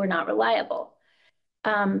data were not reliable.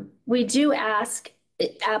 We do ask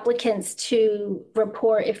applicants to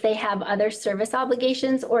report if they have other service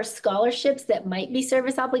obligations or scholarships that might be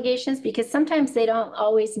service obligations, because sometimes they don't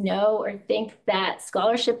always know or think that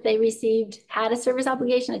scholarship they received had a service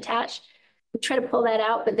obligation attached. We try to pull that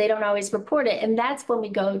out, but they don't always report it. And that's when we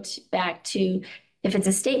go back to, if it's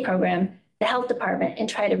a state program, the health department and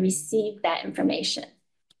try to receive that information.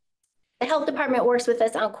 The health department works with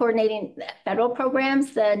us on coordinating federal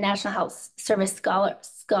programs, the National Health Service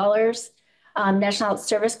Scholars, National Health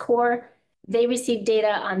Service Corps. They receive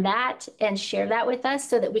data on that and share that with us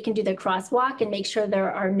so that we can do the crosswalk and make sure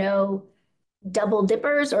there are no double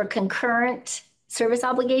dippers or concurrent service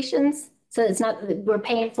obligations. So it's not that we're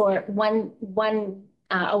paying for one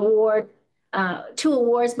award, 2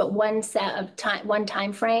 awards, but one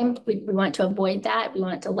time frame. We want to avoid that. We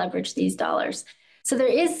want to leverage these dollars. So there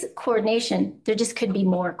is coordination. There just could be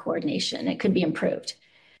more coordination. It could be improved.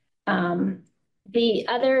 The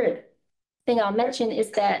other thing I'll mention is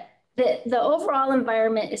that the overall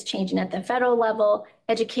environment is changing at the federal level.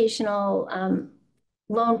 Educational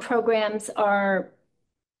loan programs are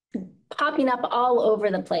popping up all over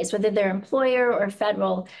the place, whether they're employer or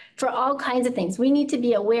federal, for all kinds of things. We need to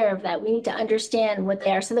be aware of that. We need to understand what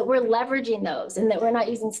they are so that we're leveraging those and that we're not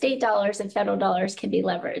using state dollars and federal dollars can be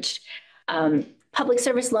leveraged. Public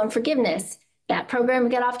service loan forgiveness. That program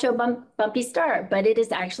got off to a bumpy start, but it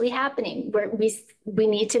is actually happening. We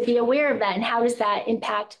need to be aware of that and how does that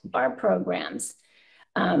impact our programs?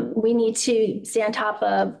 We need to stay on top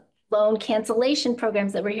of loan cancellation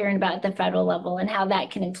programs that we're hearing about at the federal level and how that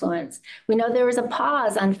can influence. We know there was a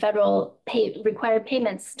pause on federal required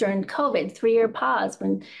payments during COVID, 3-year pause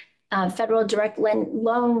when federal direct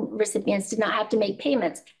loan recipients did not have to make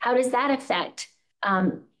payments. How does that affect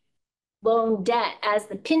loan debt as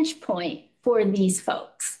the pinch point for these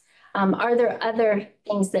folks? Are there other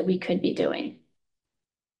things that we could be doing?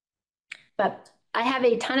 But I have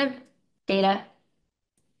a ton of data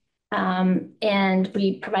and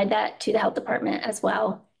we provide that to the health department as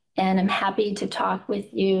well. And I'm happy to talk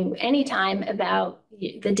with you anytime about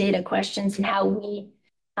the data questions and how we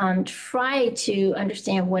try to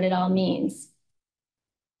understand what it all means.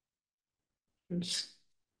 Thanks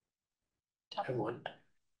for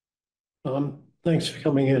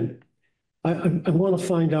coming in. I want to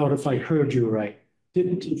find out if I heard you right.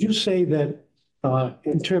 Did you say that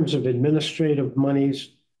in terms of administrative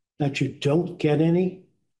monies that you don't get any?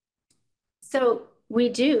 So we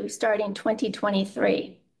do starting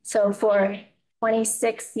 2023. So for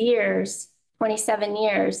 26 years, 27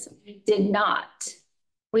 years, we did not.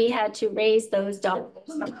 We had to raise those dollars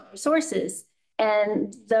from our sources.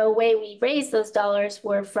 And the way we raised those dollars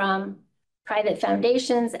were from private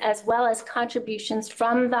foundations, as well as contributions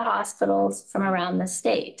from the hospitals from around the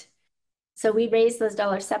state. So we raise those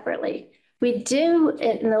dollars separately. We do,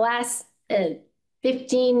 in the last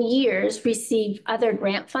 15 years receive other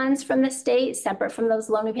grant funds from the state, separate from those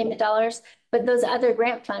loan repayment dollars. But those other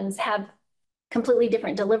grant funds have completely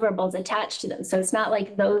different deliverables attached to them. So it's not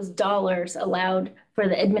like those dollars allowed for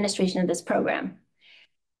the administration of this program.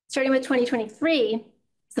 Starting with 2023,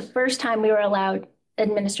 it's the first time we were allowed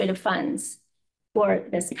administrative funds for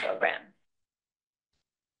this program.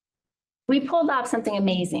 We pulled off something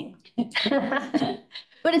amazing, but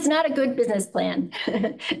it's not a good business plan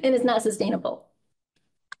and it's not sustainable.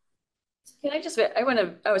 Can I just, I want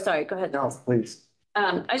to, oh, sorry, go ahead. No, please.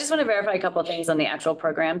 I just want to verify a couple of things on the actual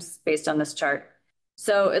programs based on this chart.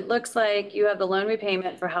 So it looks like you have the loan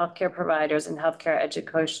repayment for healthcare providers and healthcare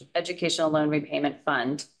educational loan repayment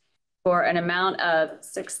fund for an amount of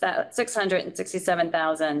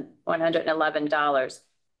 $667,111.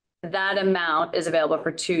 That amount is available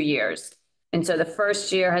for 2 years. And so the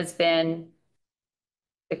first year has been,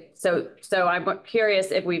 so I'm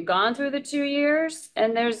curious if we've gone through the 2 years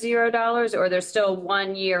and there's $0 or there's still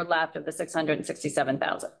 1 year left of the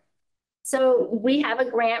 667,000. So we have a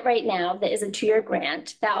grant right now that is a 2-year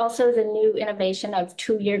grant. That also is a new innovation of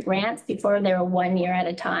 2-year grants. Before they were 1 year at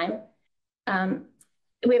a time.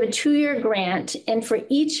 We have a 2-year grant, and for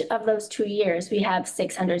each of those 2 years, we have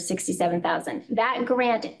 667,000. That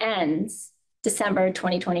grant ends December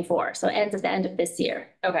 2024, so it ends at the end of this year.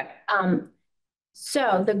 Okay.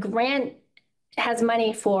 So the grant has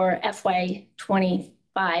money for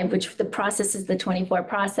FY25, which the process is the 24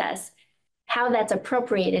 process. How that's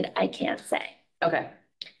appropriated, I can't say. Okay.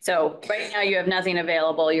 So right now you have nothing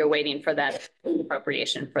available. You're waiting for that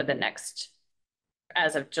appropriation for the next,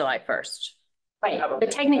 as of July 1st. Right, but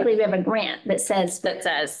technically we have a grant that says.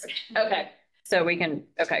 Okay, so we can,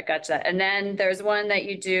 okay, gotcha. And then there's one that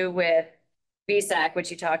you do with VSAC, which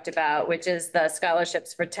you talked about, which is the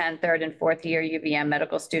scholarships for 10th, 3rd, and 4th year UVM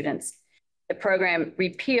medical students. The program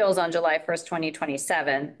repeals on July 1st,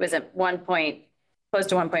 2027, was at close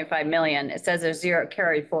to 1.5 million. It says there's 0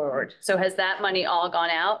 carry forward. So has that money all gone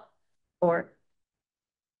out, or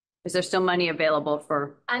is there still money available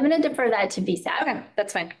for? I'm going to defer that to VSAC. Okay,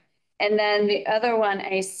 that's fine. And then the other one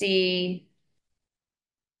I see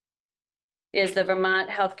is the Vermont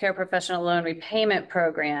Healthcare Professional Loan Repayment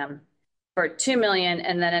Program for 2 million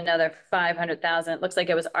and then another 500,000. It looks like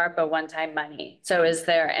it was ARPA one-time money. So is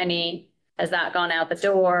there any, has that gone out the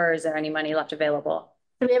door? Is there any money left available?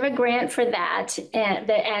 We have a grant for that and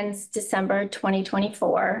that ends December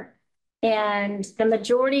 2024. And the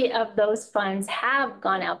majority of those funds have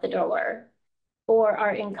gone out the door or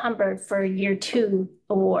are encumbered for year 2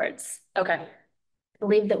 awards. Okay. I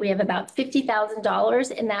believe that we have about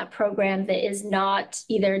 $50,000 in that program that is not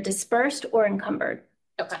either dispersed or encumbered.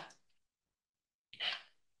 Okay.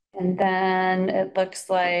 And then it looks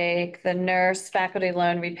like the nurse faculty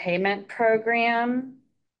loan repayment program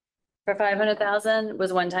for 500,000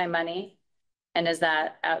 was one-time money. And is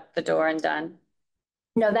that out the door and done?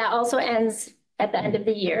 No, that also ends at the end of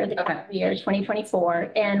the year, the year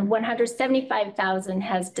 2024, and 175,000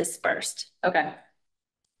 has dispersed. Okay.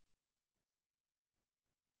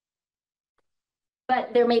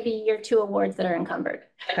 But there may be year 2 awards that are encumbered.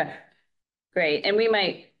 Okay, great. And we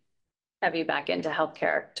might have you back into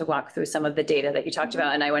healthcare to walk through some of the data that you talked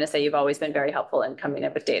about. And I want to say you've always been very helpful in coming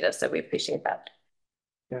up with data, so we appreciate that.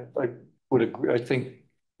 Yeah, I would agree. I think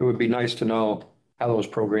it would be nice to know how those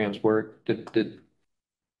programs work. Did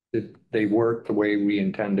they work the way we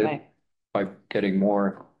intended? Right. By getting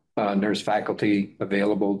more nurse faculty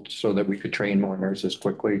available so that we could train more nurses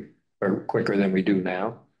quickly or quicker than we do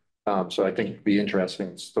now. So I think it'd be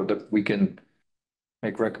interesting so that we can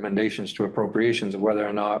make recommendations to appropriations of whether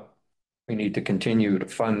or not we need to continue to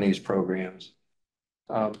fund these programs.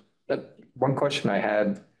 That one question I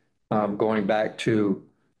had going back to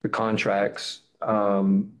the contracts.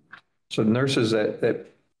 So nurses that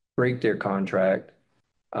break their contract,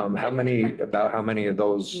 how many of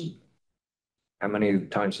those, how many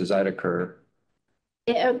times does that occur?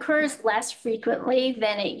 It occurs less frequently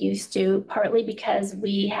than it used to, partly because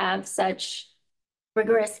we have such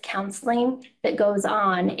rigorous counseling that goes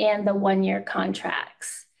on and the 1-year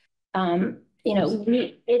contracts.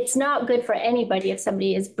 It's not good for anybody if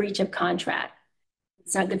somebody is breach of contract.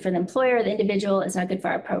 It's not good for the employer, the individual. It's not good for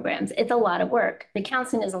our programs. It's a lot of work. The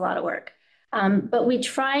counseling is a lot of work. But we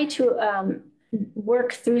try to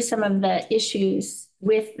work through some of the issues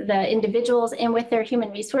with the individuals and with their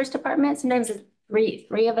human resource department. Sometimes it's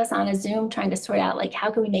three of us on a Zoom trying to sort out, like,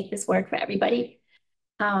 how can we make this work for everybody?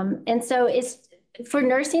 And so it's for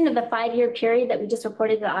nursing of the 5-year period that we just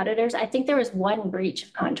reported to the auditors, I think there was 1 breach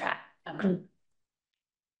of contract. Okay,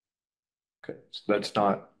 so it's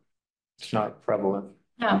not prevalent.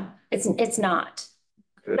 No, it's not.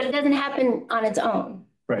 But it doesn't happen on its own.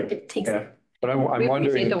 Right. It takes. Yeah. But I'm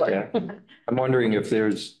wondering, yeah, I'm wondering if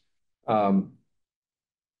there's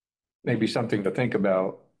maybe something to think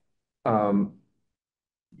about.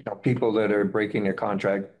 You know, people that are breaking a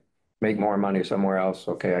contract make more money somewhere else.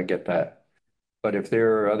 Okay, I get that. But if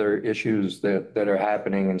there are other issues that are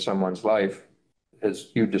happening in someone's life, as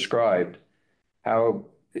you described, how,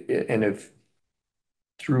 and if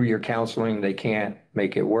through your counseling, they can't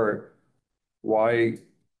make it work, why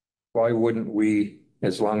wouldn't we,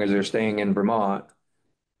 as long as they're staying in Vermont,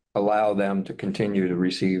 allow them to continue to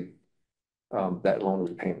receive that loan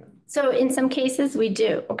repayment? So in some cases we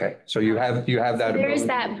do. Okay, so you have that. There is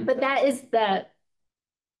that, but that is the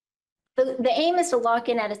aim is to lock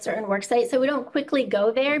in at a certain work site. So we don't quickly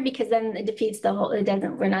go there because then it defeats the whole,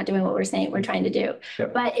 we're not doing what we're saying we're trying to do.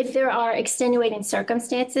 Yep. But if there are extenuating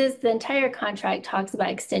circumstances, the entire contract talks about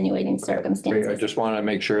extenuating circumstances. I just want to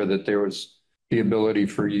make sure that there was the ability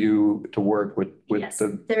for you to work with Yes,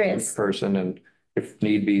 the there is. person, and if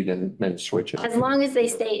need be, then switch it. As long as they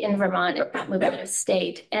stay in Vermont and not move out of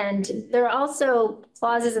state. And there are also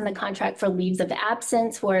clauses in the contract for leaves of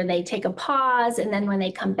absence where they take a pause, and then when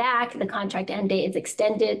they come back, the contract end date is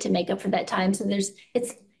extended to make up for that time. So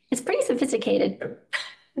it's pretty sophisticated.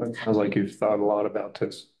 It sounds like you've thought a lot about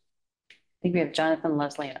this. I think we have Jonathan,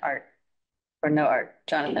 Leslie, and Art, or no Art.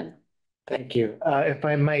 Jonathan. Thank you. If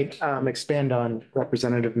I might expand on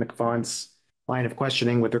Representative McFaughn's line of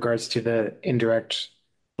questioning with regards to the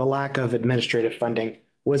lack of administrative funding,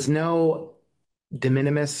 was no de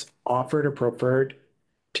minimis offered or preferred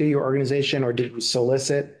to your organization, or did you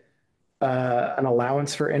solicit an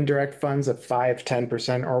allowance for indirect funds of 5,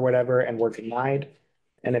 10% or whatever and were denied?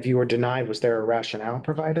 And if you were denied, was there a rationale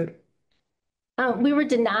provided? We were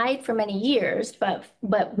denied for many years,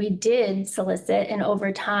 but we did solicit, and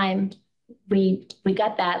over time, we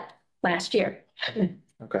got that last year.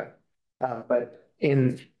 Okay. But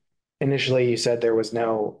initially you said there was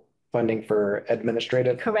no funding for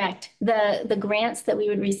administrative? Correct. The grants that we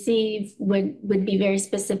would receive would be very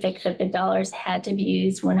specific that the dollars had to be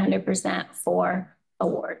used 100% for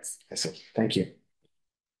awards. I see. Thank you.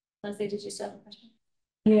 Leslie, did you still have a question?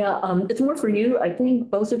 Yeah, it's more for you. I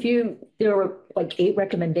think both of you, there were like 8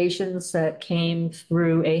 recommendations that came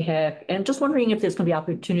through AHEC, and just wondering if there's going to be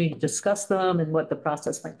opportunity to discuss them and what the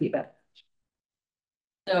process might be about.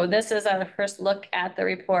 So this is our first look at the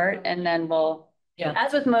report, and then we'll,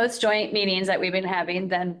 as with most joint meetings that we've been having,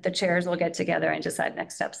 then the chairs will get together and decide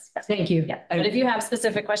next steps. Thank you. Yeah. But if you have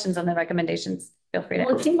specific questions on the recommendations, feel free to.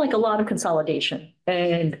 Well, it seemed like a lot of consolidation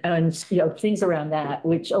and things around that,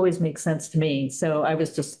 which always makes sense to me. So I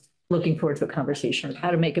was just looking forward to a conversation on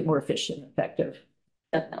how to make it more efficient and effective.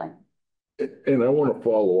 Definitely. And I want to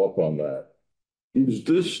follow up on that. Is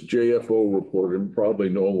this JFO report, and probably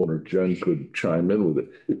Nolan or Jen could chime in with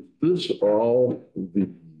it, is this all the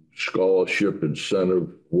scholarship incentive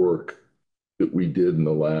work that we did in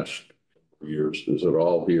the last years? Is it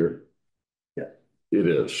all here? Yeah. It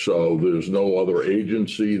is. So there's no other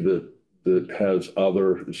agency that has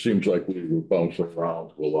other, it seems like we were bouncing around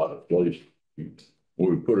to a lot of places when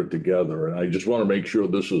we put it together. And I just want to make sure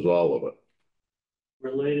this is all of it.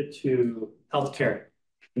 Related to healthcare.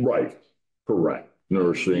 Right. Correct.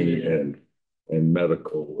 Nursing and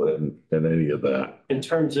medical and any of that. In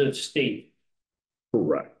terms of state.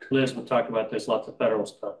 Correct. Liz will talk about this, lots of federal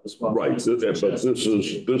stuff as well. Right, but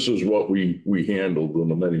this is what we handled in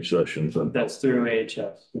the many sessions. And that's through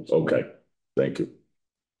AHS. Okay, thank you.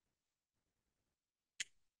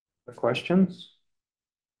 Questions?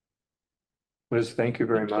 Liz, thank you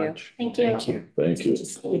very much. Thank you. Thank you. Thank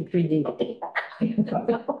you.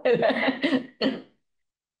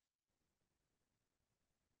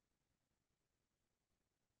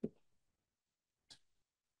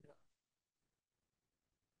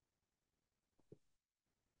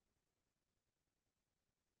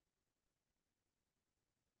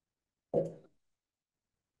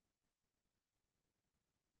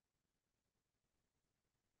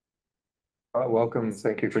 Welcome.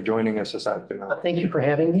 Thank you for joining us this afternoon. Thank you for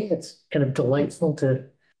having me. It's kind of delightful to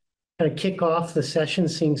kind of kick off the session,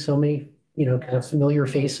 seeing so many, kind of familiar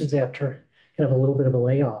faces after kind of a little bit of a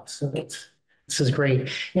layoff. So this is great.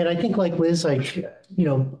 And I think like Liz,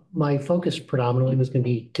 my focus predominantly was going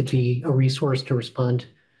to be a resource to respond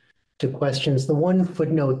to questions. The one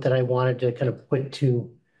footnote that I wanted to kind of put to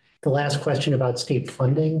the last question about state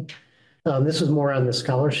funding, this was more on the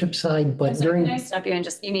scholarship side, but during. Can I stop you and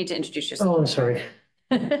you need to introduce yourself? Oh, I'm sorry.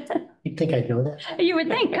 You'd think I'd know that. You would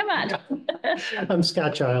think, come on. I'm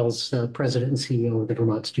Scott Giles, President and CEO of the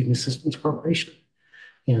Vermont Student Assistance Corporation,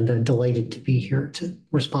 and delighted to be here to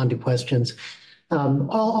respond to questions.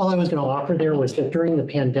 All I was going to offer there was that during the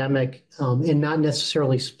pandemic, and not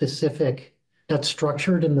necessarily specific, not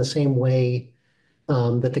structured in the same way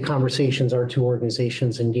that the conversations our two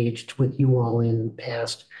organizations engaged with you all in the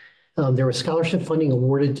past. There was scholarship funding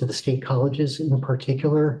awarded to the state colleges in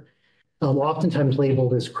particular, oftentimes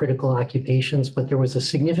labeled as critical occupations, but there was a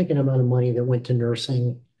significant amount of money that went to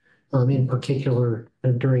nursing in particular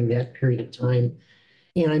during that period of time.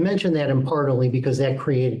 And I mentioned that in part only because that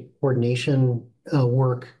created coordination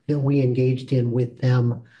work that we engaged in with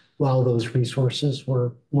them while those resources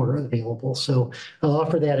were available. So I'll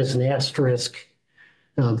offer that as an asterisk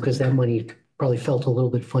because that money probably felt a little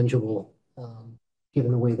bit fungible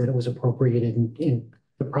given the way that it was appropriated and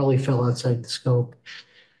it probably fell outside the scope.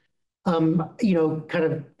 You know,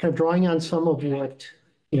 kind of drawing on some of what,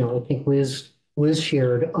 you know, I think Liz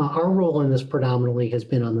shared, our role in this predominantly has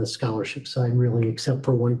been on the scholarship side, really, except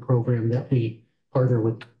for one program that we partner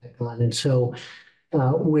with on. And so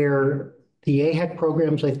where the AHEC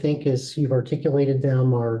programs, I think, as you've articulated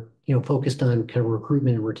them, are, you know, focused on kind of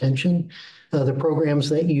recruitment and retention. The programs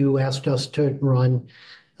that you asked us to run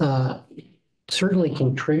certainly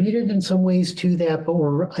contributed in some ways to that,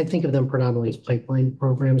 but I think of them predominantly as pipeline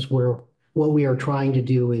programs where what we are trying to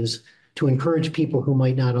do is to encourage people who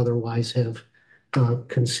might not otherwise have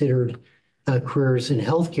considered careers in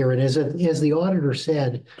healthcare. And as the auditor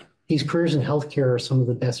said, these careers in healthcare are some of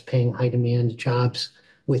the best paying, high demand jobs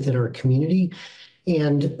within our community.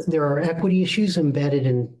 And there are equity issues embedded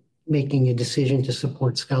in making a decision to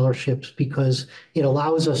support scholarships because it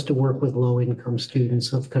allows us to work with low income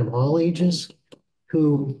students of kind of all ages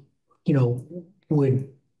who, you know, would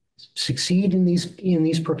succeed in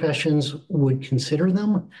these professions, would consider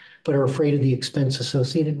them, but are afraid of the expense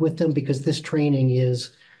associated with them because this training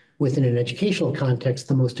is, within an educational context,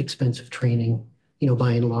 the most expensive training, you know,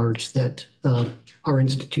 by and large that our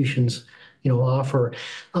institutions, you know, offer.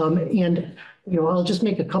 And, you know, I'll just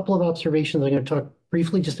make a couple of observations. I'm going to talk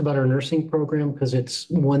briefly just about our nursing program because it's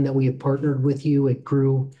one that we have partnered with you. It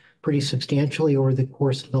grew pretty substantially over the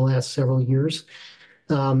course of the last several years.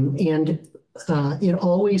 And it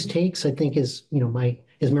always takes, I think, as you know,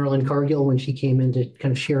 as Marilyn Cargill when she came in to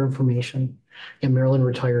kind of share information, and Marilyn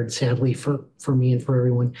retired sadly for me and for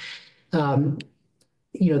everyone.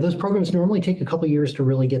 You know, those programs normally take a couple of years to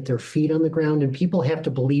really get their feet on the ground, and people have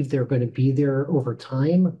to believe they're going to be there over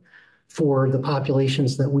time for the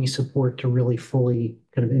populations that we support to really fully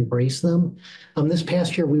kind of embrace them. This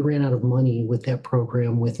past year, we ran out of money with that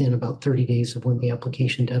program within about 30 days of when the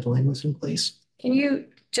application deadline was in place. Can you,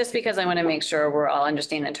 just because I want to make sure we're all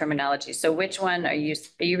understanding the terminology. So which one are you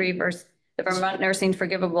reverse the Vermont Nursing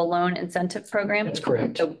Forgivable Loan Incentive Program? That's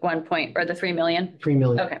correct. The 1 point or the 3 million? 3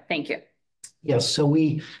 million. Okay, thank you. Yes, so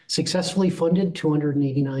we successfully funded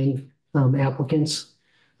 289 applicants.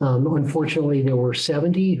 Unfortunately, there were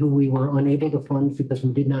 70 who we were unable to fund because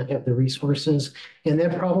we did not have the resources. And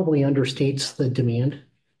that probably understates the demand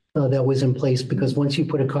that was in place because once you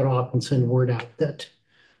put a cutoff and send word out that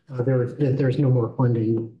there's no more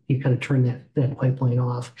funding, you kind of turn that pipeline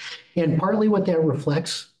off. And partly what that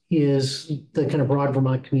reflects is the kind of broad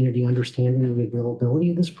Vermont community understanding of the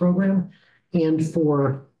availability of this program. And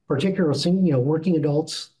for particularly, you know, working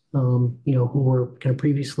adults, you know, who were kind of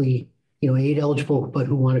previously, you know, aid eligible, but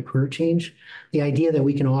who want a career change, the idea that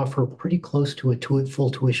we can offer pretty close to a full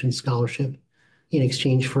tuition scholarship in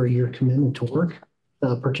exchange for a year commitment to work,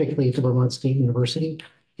 particularly at the Vermont State University,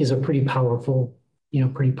 is a pretty powerful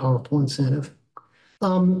incentive.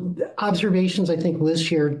 Observations, I think Liz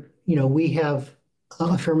shared, you know, we have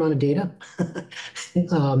a fair amount of data.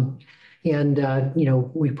 And, you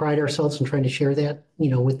know, we pride ourselves in trying to share that,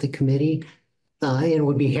 you know, with the committee and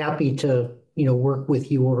would be happy to, you know, work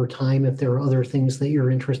with you over time if there are other things that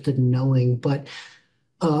you're interested in knowing. But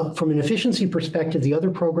from an efficiency perspective, the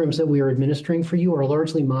other programs that we are administering for you are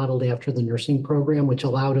largely modeled after the nursing program, which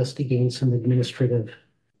allowed us to gain some administrative,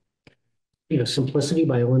 you know, simplicity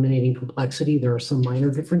by eliminating complexity. There are some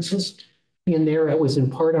minor differences in there. It was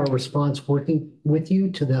in part our response working with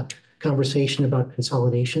you to the conversation about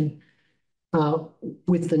consolidation.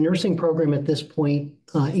 With the nursing program at this point,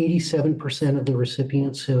 87% of the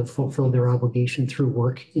recipients have fulfilled their obligation through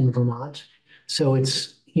work in Vermont. So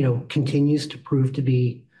it's, you know, continues to prove to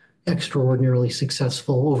be extraordinarily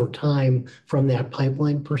successful over time from that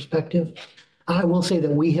pipeline perspective. I will say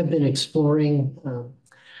that we have been exploring,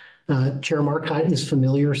 Chair Marcotte is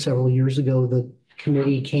familiar, several years ago, the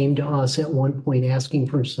committee came to us at one point asking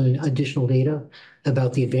for some additional data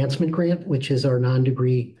about the advancement grant, which is our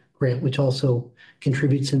non-degree grant, which also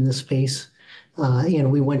contributes in this space.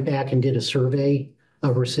 And we went back and did a survey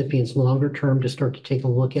of recipients longer term to start to take a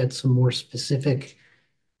look at some more specific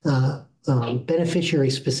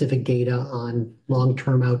beneficiary-specific data on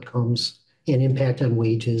long-term outcomes and impact on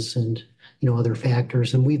wages and, other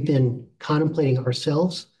factors. And we've been contemplating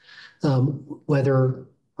ourselves whether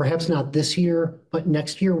perhaps not this year, but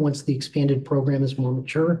next year, once the expanded program is more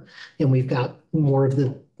mature and we've got more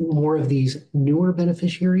of these newer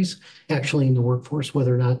beneficiaries actually in the workforce,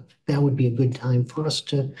 whether or not that would be a good time for us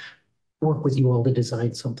to work with you all to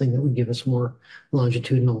design something that would give us more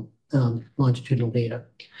longitudinal data.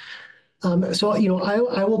 So,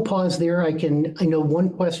 I will pause there. I know one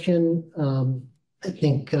question, I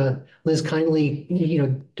think Liz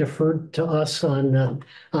kindly, deferred to us on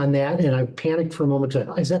that, and I panicked for a moment.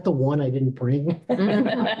 Is that the one I didn't bring? But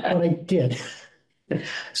I did.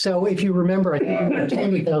 So if you remember, I think we have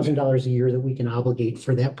 $20,000 a year that we can obligate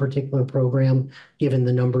for that particular program, given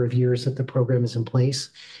the number of years that the program is in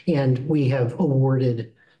place. And we have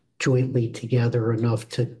awarded jointly together enough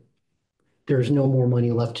there's no more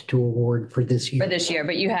money left to award for this year. For this year,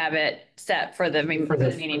 but you have it set for the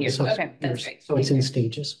remaining years. Okay, that's great. So it's in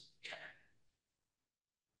stages.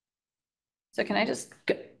 So can I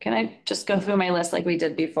just go through my list like we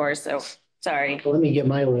did before? So sorry. Let me get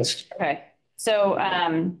my list. Okay. So,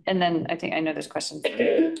 and then I know there's questions.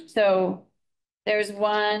 So there's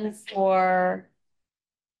one for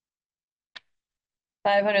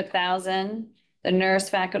 500,000, the nurse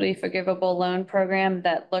faculty forgivable loan program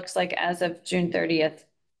that looks like as of June 30th,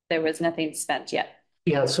 there was nothing spent yet.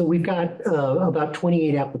 Yeah, so we've got about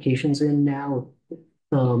 28 applications in now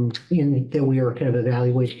that we are kind of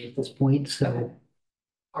evaluating at this point. So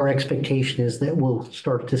our expectation is that we'll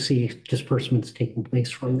start to see disbursements taking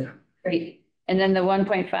place from there. Great. And then the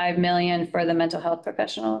 1.5 million for the mental health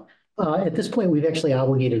professional? At this point, we've actually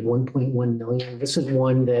obligated 1.1 million. This is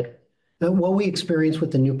one that what we experience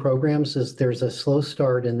with the new programs is there's a slow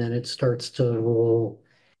start and then it starts to roll,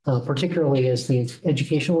 particularly as the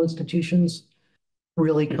educational institutions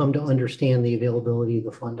really come to understand the availability of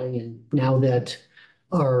the funding. And now that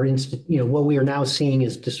what we are now seeing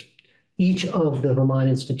is just each of the Vermont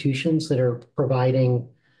institutions that are providing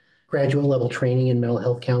graduate level training in mental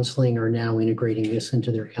health counseling are now integrating this into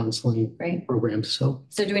their counseling programs. So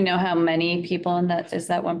do we know how many people in that is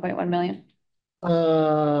that 1.1 million?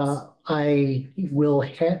 I will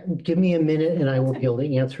give me a minute and I will be able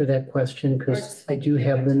to answer that question because I do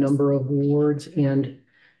have the number of awards. And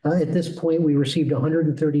at this point, we received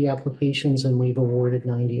 130 applications and we've awarded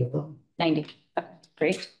 90 of them. 90. Okay,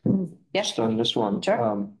 great. Yes. Just on this one,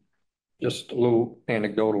 sure. Just a little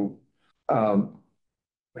anecdotal.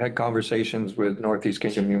 We had conversations with Northeast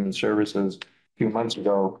Kingdom Human Services a few months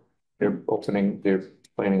ago. They're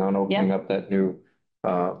planning on opening up that new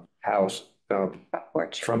house.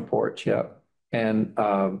 Front porch, yeah. And,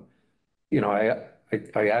 I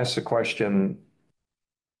asked the question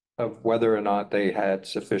of whether or not they had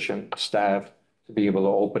sufficient staff to be able to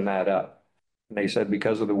open that up. And they said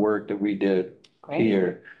because of the work that we did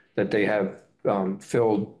here, that they have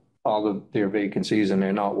filled all of their vacancies and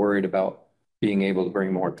they're not worried about being able to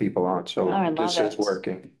bring more people on. So this is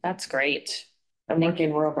working. That's great. I'm working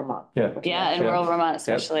in rural Vermont. Yeah, in rural Vermont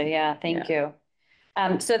especially. Yeah, thank you.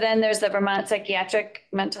 So then there's the Vermont Psychiatric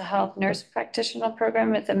Mental Health Nurse Practitioner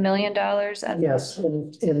Program. It's $1 million. Yes,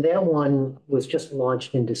 and that one was just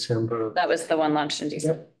launched in December. That was the one launched in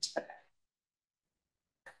December.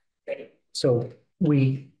 Yep. So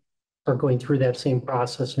we are going through that same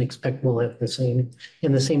process and expect we'll have the same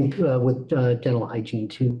with dental hygiene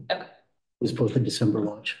too. Okay. It was both a December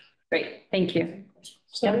launch. Great, thank you.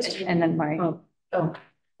 Yep. And then Mari. Go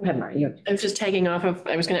ahead, Mari. I was just tagging off of,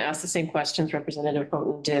 I was going to ask the same questions Representative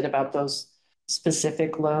Houghton did about those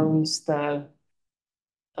specific loans, the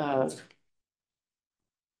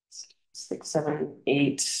 6, 7,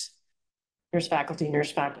 8 nurse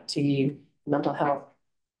faculty, mental health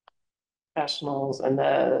professionals, and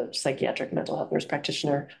the psychiatric mental health nurse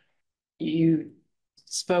practitioner. You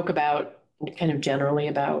spoke about kind of generally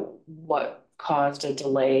about what caused a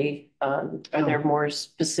delay. Are there more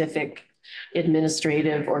specific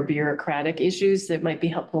administrative or bureaucratic issues that might be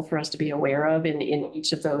helpful for us to be aware of in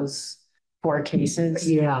each of those 4 cases?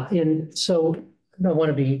 Yeah, and so I want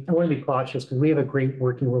to be cautious because we have a great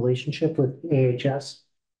working relationship with AHS,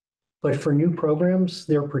 but for new programs,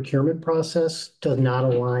 their procurement process does not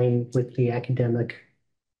align with the academic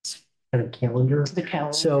kind of calendar.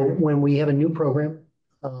 So when we have a new program,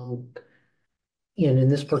 and in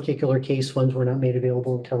this particular case, funds were not made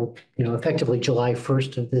available until, effectively July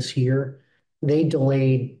 1st of this year. They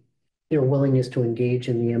delayed their willingness to engage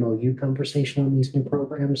in the MOU conversation on these new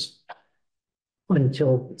programs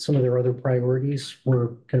until some of their other priorities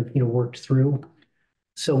were kind of, worked through.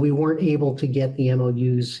 So we weren't able to get the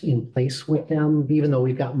MOUs in place with them, even though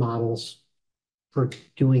we've got models for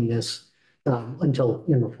doing this until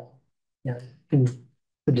in the fall. Yeah, and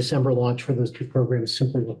the December launch for those two programs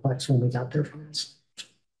simply reflects when we got their funds.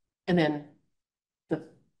 And then the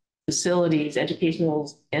facilities,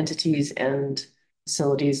 educational entities and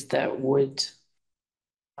facilities that would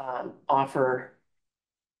offer,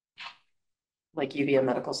 like UVM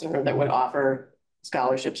Medical Center, that would offer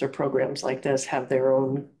scholarships or programs like this, have their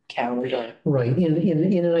own calendar. Right.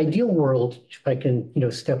 In an ideal world, if I can,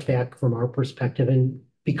 step back from our perspective, and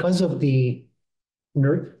because of the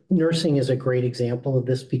nursing is a great example of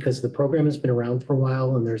this because the program has been around for a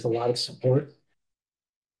while and there's a lot of support.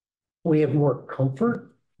 We have more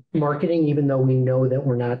comfort marketing, even though we know that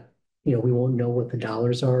we're not, we won't know what the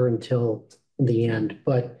dollars are until the end.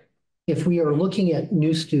 But if we are looking at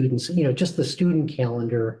new students, just the student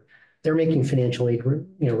calendar, they're making financial aid,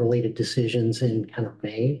 related decisions in kind of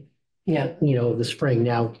May. Yeah. The spring.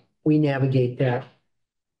 Now we navigate that,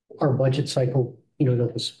 our budget cycle,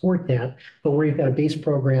 to support that, but where you've got a base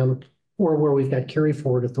program or where we've got carry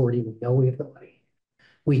forward authority, we know we have the money.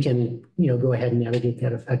 We can, go ahead and navigate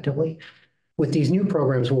that effectively. With these new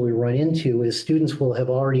programs, what we run into is students will have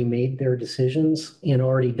already made their decisions and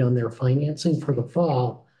already done their financing for the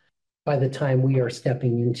fall by the time we are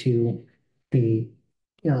stepping into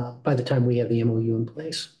by the time we have the MOU in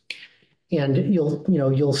place. And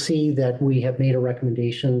you'll see that we have made a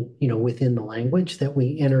recommendation, within the language that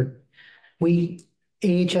we enter.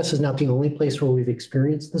 AHS is not the only place where we've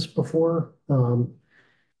experienced this before.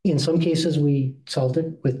 In some cases, we solved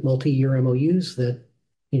it with multi-year MOUs that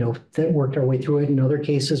worked our way through it. In other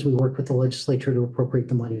cases, we worked with the legislature to appropriate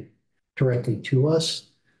the money directly to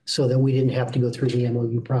us so that we didn't have to go through the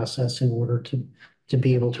MOU process in order to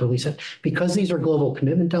be able to release it. Because these are global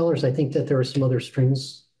commitment dollars, I think that there are some other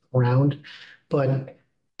strings around, but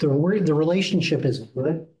the relationship is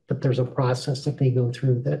good, but there's a process that they go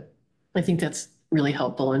through that. I think that's really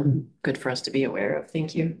helpful and good for us to be aware of.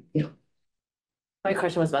 Thank you. Yeah. My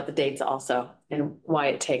question was about the dates also and why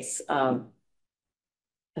it takes a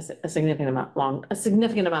significant amount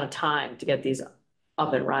of time to get these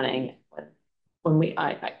up and running. When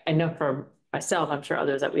I know for myself, I'm sure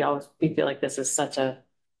others, that we feel like this is such a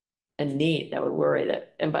need that would worry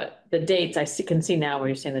that, but the dates can see now where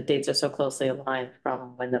you're saying the dates are so closely aligned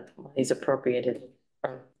from when the money's appropriated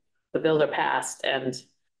or the bills are passed and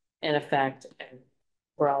in effect, and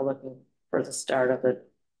we're all looking for the start of the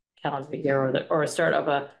calendar year or a start of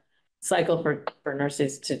a cycle for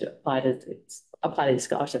nurses to apply to these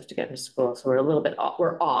scholarships to get into school. So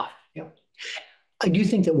we're off. Yeah. I do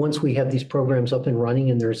think that once we have these programs up and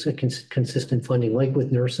running and there's a consistent funding, like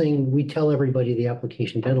with nursing, we tell everybody the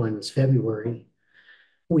application deadline was February.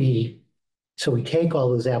 So we take all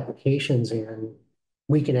those applications and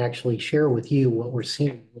we can actually share with you what we're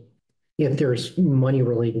seeing. If there's money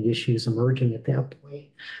related issues emerging at that point,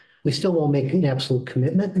 we still won't make an absolute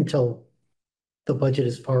commitment until the budget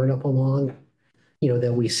is far enough along,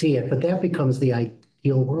 that we see it, but that becomes the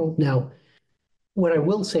ideal world. Now, what I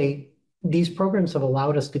will say, these programs have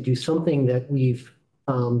allowed us to do something that we've,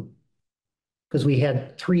 because we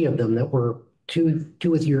had 3 of them that were two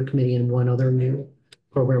with your committee and one other new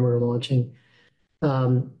program we're launching,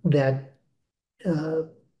 that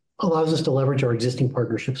allows us to leverage our existing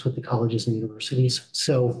partnerships with the colleges and universities.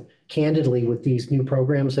 So candidly, with these new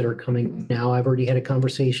programs that are coming now, I've already had a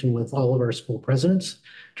conversation with all of our school presidents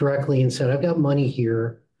directly and said, I've got money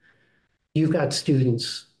here. You've got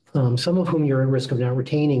students, some of whom you're at risk of not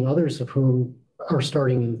retaining, others of whom are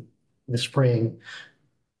starting in the spring.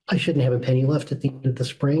 I shouldn't have a penny left at the end of the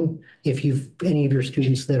spring if any of your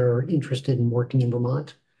students that are interested in working in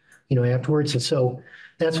Vermont, afterwards. And so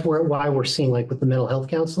that's why we're seeing, like with the mental health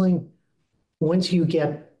counseling, once you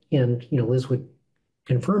get, and Liz would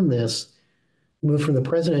confirm this, move from the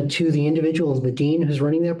president to the individual, the dean who's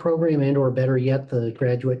running that program, and or better yet, the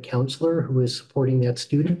graduate counselor who is supporting that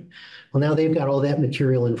student. Well, now they've got all that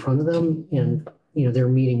material in front of them, and they're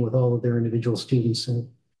meeting with all of their individual students and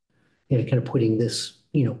kind of putting this,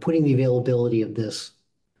 putting the availability of this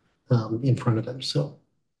in front of them. So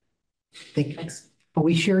thanks. But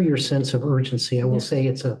we share your sense of urgency. I will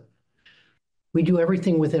say we do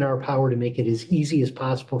everything within our power to make it as easy as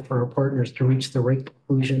possible for our partners to reach the right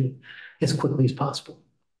conclusion as quickly as possible.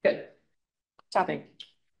 Good. Topic.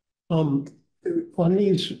 On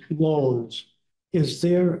these loans, is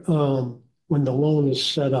there, when the loan is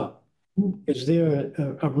set up, is there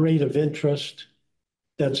a rate of interest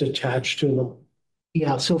that's attached to them?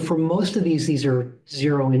 Yeah, so for most of these are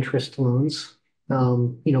zero interest loans,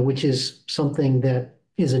 which is something that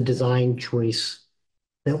is a design choice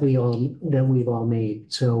that we've all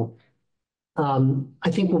made. So I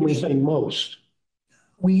think when we say most,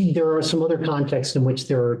 there are some other contexts in which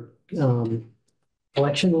there are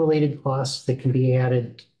collection related costs that can be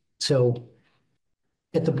added. So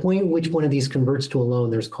at the point which one of these converts to a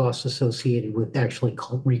loan, there's costs associated with actually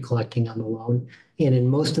recollecting on the loan. And in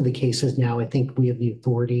most of the cases now, I think we have the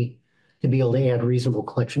authority to be able to add reasonable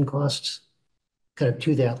collection costs kind of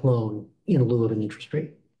to that loan in lieu of an interest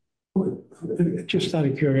rate. just out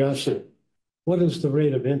of curiosity, what is the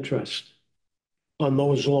rate of interest on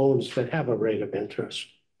those loans that have a rate of interest?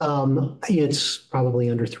 It's probably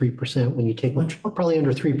under 3% when you take, probably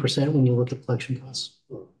under 3% when you look at collection costs.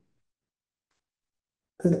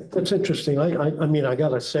 That's interesting. I mean, I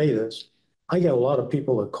gotta say this. I get a lot of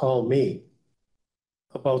people that call me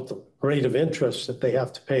about the rate of interest that they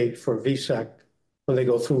have to pay for VSAC when they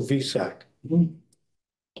go through VSAC. Mm-hmm.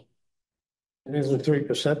 It isn't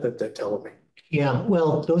 3% that they're telling me. Yeah,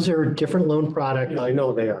 well, those are different loan products. Yeah, I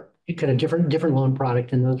know they are. Kind of different loan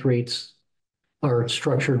product, and those rates are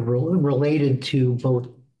structured related to both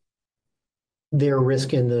their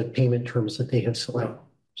risk and the payment terms that they have selected.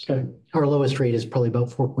 Okay. Our lowest rate is probably about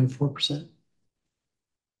 4.4%.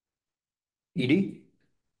 Edie?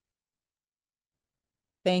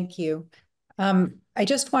 Thank you. I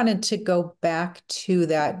just wanted to go back to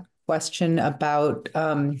that question about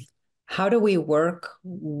how do we work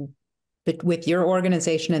with your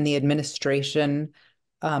organization and the administration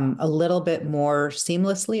a little bit more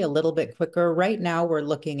seamlessly, a little bit quicker. Right now, we're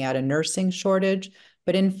looking at a nursing shortage,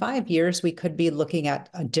 but in 5 years, we could be looking at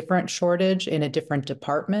a different shortage in a different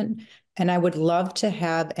department. And I would love to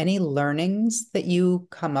have any learnings that you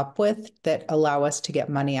come up with that allow us to get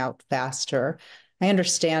money out faster. I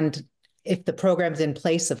understand if the program's in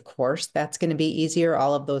place, of course, that's going to be easier.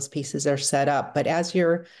 All of those pieces are set up. But as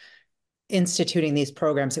you're instituting these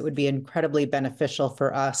programs, it would be incredibly beneficial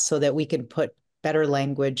for us so that we can put better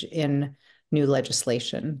language in new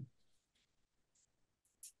legislation.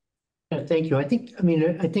 Yeah, thank you. I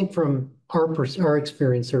think from our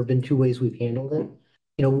experience, there have been two ways we've handled it.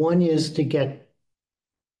 You know, one is to get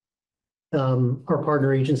our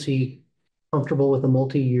partner agency comfortable with a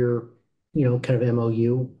multi-year, kind of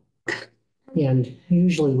MOU. And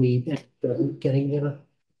usually we end up getting there.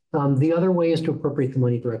 The other way is to appropriate the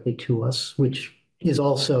money directly to us, which is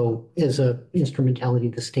also as a instrumentality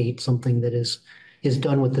of the state, something that is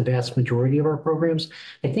done with the vast majority of our programs.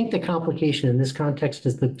 I think the complication in this context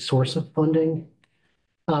is the source of funding,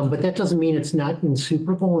 but that doesn't mean it's not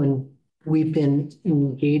insuperable. And we've been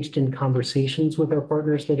engaged in conversations with our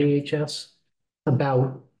partners at AHS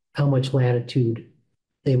about how much latitude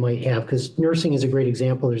they might have, because nursing is a great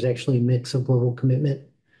example. There's actually a mix of global commitment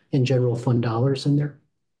and general fund dollars in there.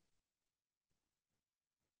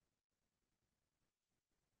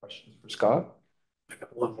 Questions for Scott? I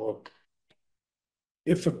got one more.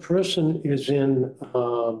 If a person is in,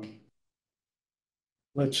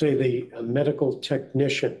 let's say a medical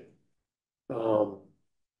technician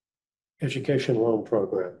education loan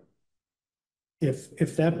program,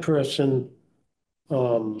 if that person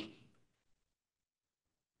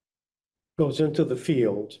goes into the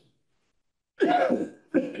field,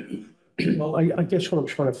 well, I guess what I'm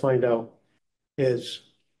trying to find out is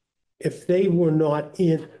if they were not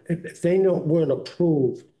in, if they weren't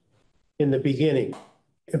approved in the beginning,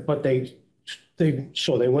 but they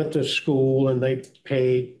went to school and they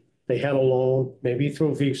paid, they had a loan, maybe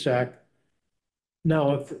through VSAC.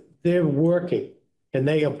 Now, if they're working and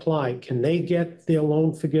they apply, can they get their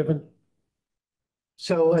loan forgiven?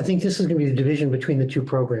 So I think this is going to be the division between the two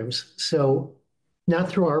programs. So not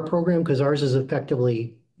through our program, because ours is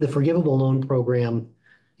effectively the forgivable loan program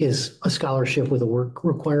is a scholarship with a work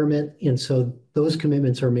requirement. And so those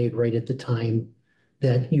commitments are made right at the time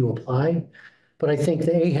that you apply. But I think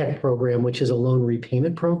the AHEC program, which is a loan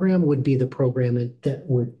repayment program, would be the program that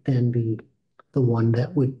would then be the one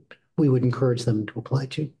that we would encourage them to apply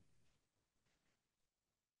to.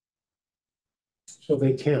 So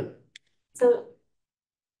they can. So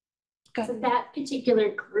that particular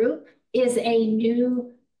group is a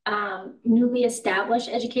newly established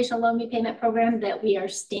educational loan repayment program that we are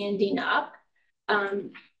standing up.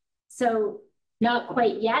 So not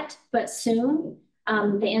quite yet, but soon.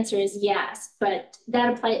 The answer is yes, but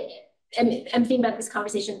that applies. I'm thinking about this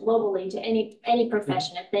conversation globally to any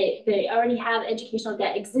profession. If they already have educational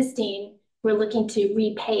debt existing, we're looking to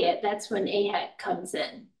repay it. That's when AHEC comes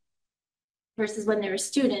in. Versus when they're a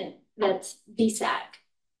student, that's VSAC.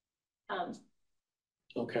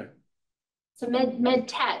 Okay. So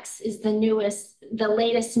MedTechs is the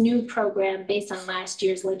latest new program based on last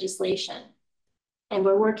year's legislation. and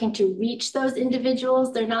we're working to reach those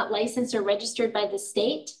individuals. They're not licensed or registered by the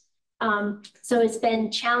state. So it's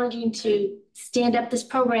been challenging to stand up this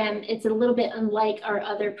program. It's a little bit unlike our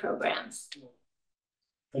other programs.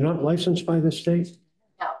 They're not licensed by the state?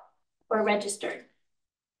 No, or registered.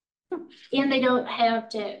 And they don't have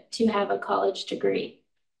to have a college degree.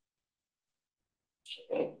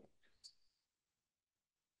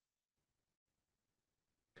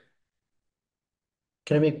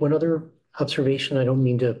 Can I make one other observation? I don't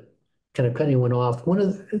mean to kind of cut anyone off. One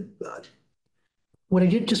of the, what I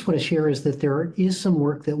did just want to share is that there is some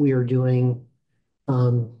work that we are doing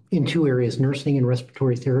in two areas, nursing and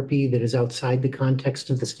respiratory therapy, that is outside the context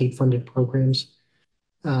of the state-funded programs,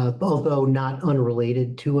 although not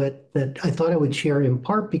unrelated to it, that I thought I would share in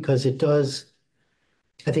part because it does,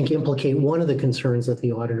 I think, implicate one of the concerns that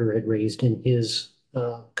the auditor had raised in his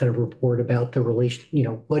kind of report about the relation,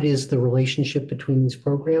 what is the relationship between these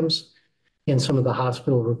programs and some of the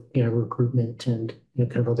hospital, recruitment and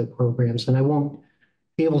kind of other programs. And I won't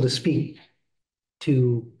be able to speak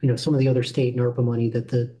to, some of the other state and ARPA money that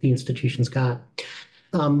the institutions got.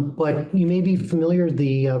 But you may be familiar,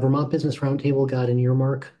 the Vermont Business Roundtable got an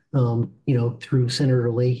earmark, through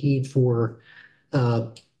Senator Leahy for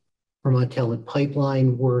Vermont Talent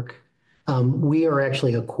Pipeline work. We are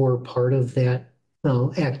actually a core part of that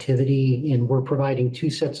activity, and we're providing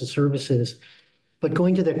two sets of services. But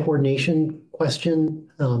going to the coordination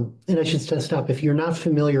question, and I should stop, if you're not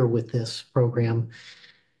familiar with this program,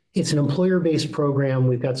 it's an employer-based program.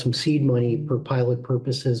 We've got some seed money for pilot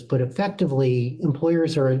purposes, but effectively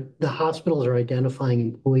the hospitals are identifying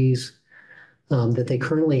employees that they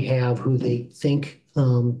currently have who they think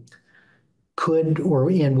could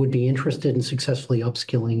and would be interested in successfully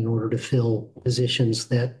upskilling in order to fill positions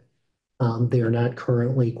that they are not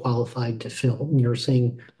currently qualified to fill.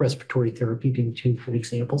 Nursing, respiratory therapy being two good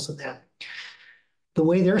examples of that. The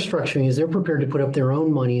way they're structuring is they're prepared to put up their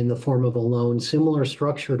own money in the form of a loan, similar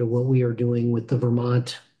structure to what we are doing with the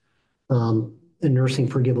Vermont Nursing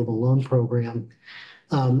Forgivable Loan Program.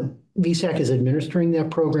 VSAC is administering that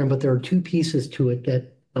program, but there are two pieces to it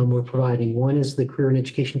that we're providing. One is the career and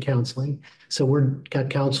education counseling. So we've got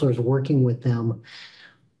counselors working with them.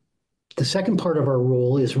 The second part of our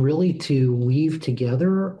role is really to weave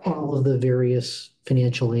together all of the various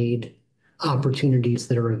financial aid opportunities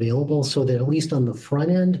that are available so that at least on the front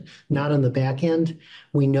end, not on the back end,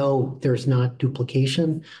 we know there's not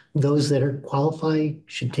duplication. Those that are qualified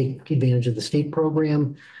should take advantage of the state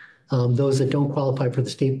program. Those that don't qualify for the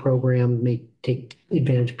state program may take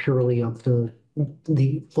advantage purely of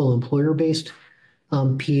the full employer-based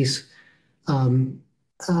piece.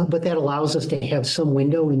 But that allows us to have some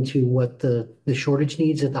window into what the shortage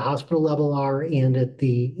needs at the hospital level are and at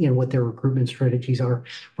what their recruitment strategies are.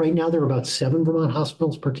 Right now, there are about 7 Vermont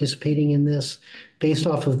hospitals participating in this. Based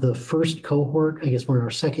off of the first cohort, I guess we're in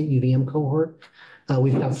our second UVM cohort.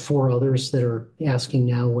 We've got 4 others that are asking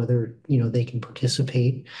now whether they can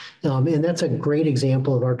participate. And that's a great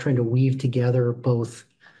example of our trying to weave together both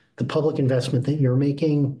the public investment that you're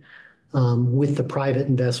making with the private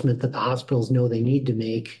investment that the hospitals know they need to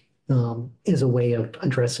make is a way of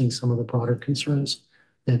addressing some of the broader concerns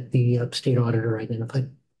that the state auditor identified.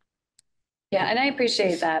 Yeah, and I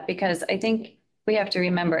appreciate that because I think we have to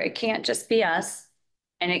remember it can't just be us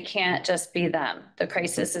and it can't just be them. The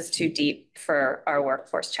crisis is too deep for our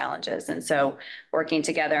workforce challenges. And so working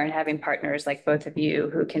together and having partners like both of you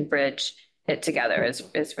who can bridge it together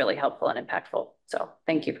is really helpful and impactful. So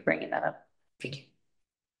thank you for bringing that up. Thank you.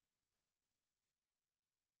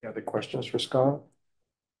 Any other questions for Scott?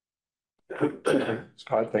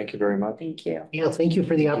 Scott, thank you very much. Thank you. Yeah, thank you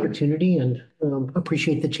for the opportunity and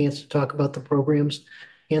appreciate the chance to talk about the programs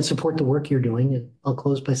and support the work you're doing. And I'll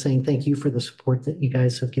close by saying thank you for the support that you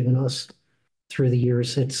guys have given us through the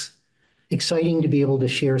years. It's exciting to be able to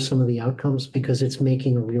share some of the outcomes because it's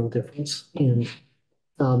making a real difference. And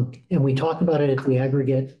we talk about it at the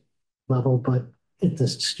aggregate level, but at the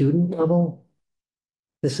student level,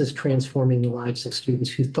 this is transforming the lives of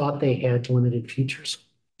students who thought they had limited futures.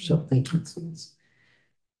 So thank you.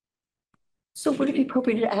 So would it be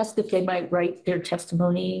appropriate to ask if they might write their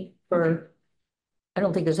testimony for, I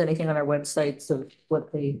don't think there's anything on our websites of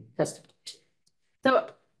what they testified to. So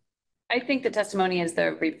I think the testimony is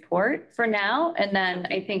the report for now, and then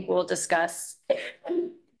I think we'll discuss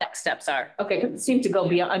next steps are. Okay, it seemed to go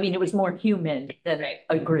beyond, I mean, it was more human than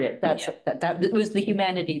a grid. That's that it was the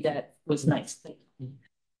humanity that was nice.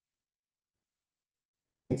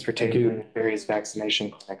 Thanks for taking various vaccination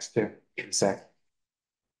clinics too.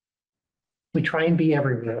 We try and be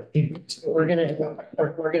everywhere. We're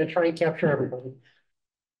gonna try and capture everybody.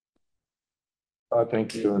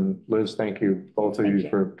 Thank you. And Liz, thank you, both of you,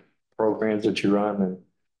 for programs that you run and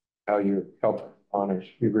how you help honors.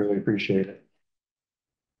 We really appreciate it.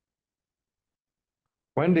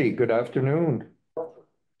 Wendy, good afternoon.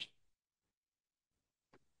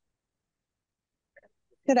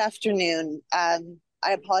 Good afternoon.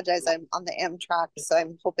 I apologize. I'm on the Amtrak, so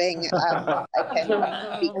I'm hoping I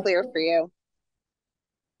can be clear for you.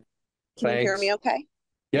 Can you hear me okay?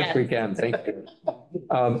 Yes, we can. Thank you.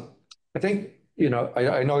 I think,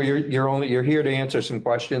 I know you're here to answer some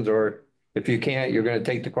questions, or if you can't, you're going to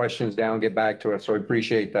take the questions down, get back to us. So I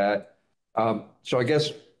appreciate that. So I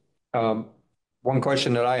guess one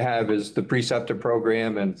question that I have is the preceptor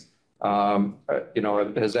program, and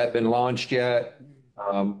has that been launched yet?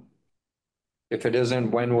 If it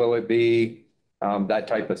isn't, when will it be? That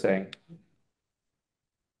type of thing.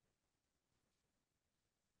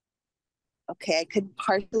 Okay, I could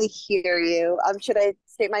hardly hear you. Should I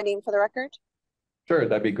state my name for the record? Sure,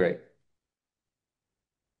 that'd be great.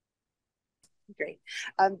 Great.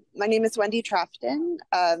 My name is Wendy Trafton.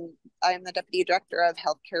 I'm the Deputy Director of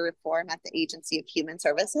Healthcare Reform at the Agency of Human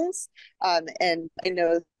Services. And I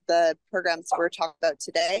know the programs we're talking about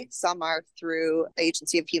today, some are through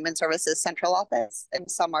Agency of Human Services Central Office,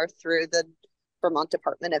 and some are through the Vermont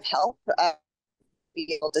Department of Health.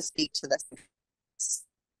 Be able to speak to this.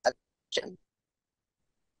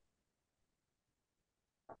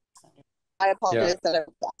 I apologize that I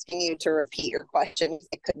was asking you to repeat your question.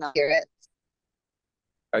 I could not hear it.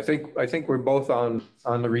 I think we're both on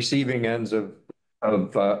the receiving ends of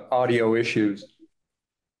audio issues.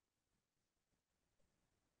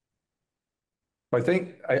 I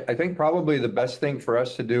think probably the best thing for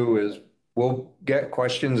us to do is we'll get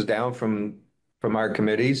questions down from our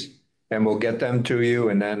committees, and we'll get them to you,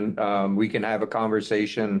 and then we can have a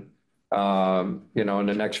conversation in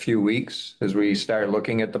the next few weeks as we start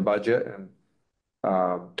looking at the budget and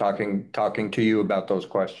talking to you about those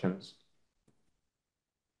questions.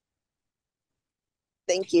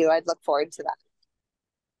 Thank you. I'd look forward to that.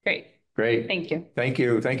 Great. Thank you. Thank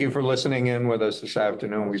you. Thank you for listening in with us this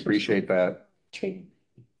afternoon. We appreciate that. Thank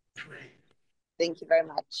you very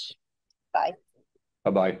much. Bye.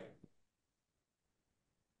 Bye-bye.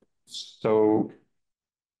 So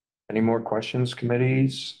any more questions,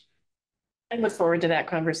 committees? I look forward to that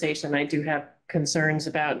conversation. I do have concerns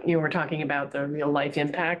about, we're talking about the real life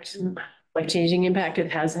impact, life-changing impact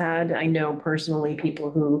it has had. I know personally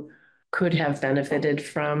people who could have benefited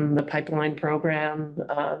from the pipeline program.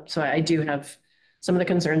 So I do have some of the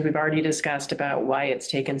concerns we've already discussed about why it's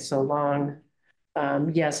taken so long.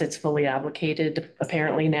 Yes, it's fully obligated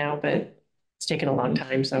apparently now, but it's taken a long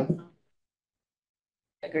time, so.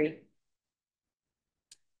 Agree.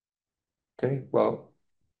 Okay, well,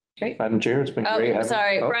 great. Madam Chair, it's been great.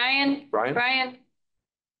 Brian. Brian.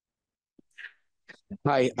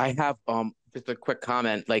 Hi, I have just a quick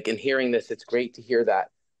comment. Like, in hearing this, it's great to hear that,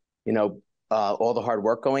 all the hard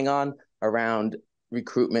work going on around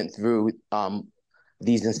recruitment through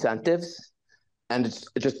these incentives. And it's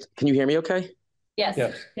just, can you hear me okay? Yes.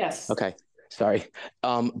 Yes. Okay, sorry.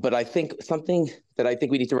 But I think something that I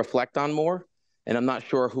think we need to reflect on more, and I'm not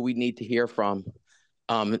sure who we need to hear from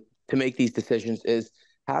to make these decisions, is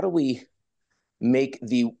how do we make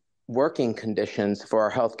the working conditions for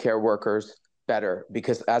our healthcare workers better?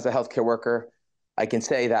 Because as a healthcare worker, I can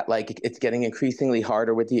say that it's getting increasingly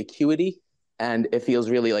harder with the acuity, and it feels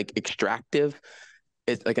really extractive.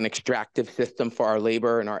 It's like an extractive system for our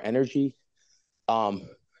labor and our energy.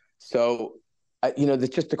 So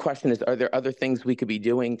just the question is, are there other things we could be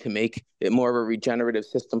doing to make it more of a regenerative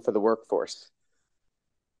system for the workforce?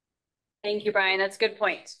 Thank you, Brian. That's a good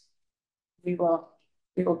point. We will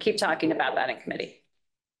keep talking about that in committee.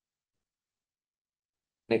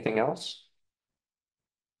 Anything else?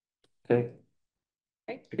 Okay.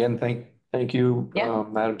 Again, thank you,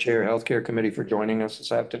 Madam Chair, Healthcare Committee, for joining us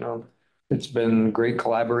this afternoon. It's been great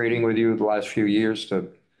collaborating with you the last few years to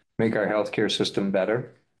make our healthcare system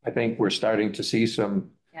better. I think we're starting to see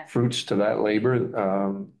some fruits to that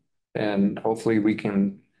labor, and hopefully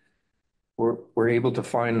we're able to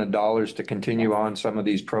find the dollars to continue on some of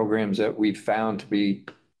these programs that we've found to be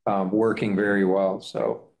working very well.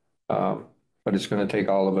 So, but it's going to take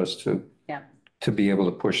all of us to be able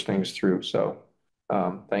to push things through. So,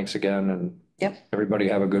 thanks again, and everybody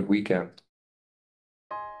have a good weekend.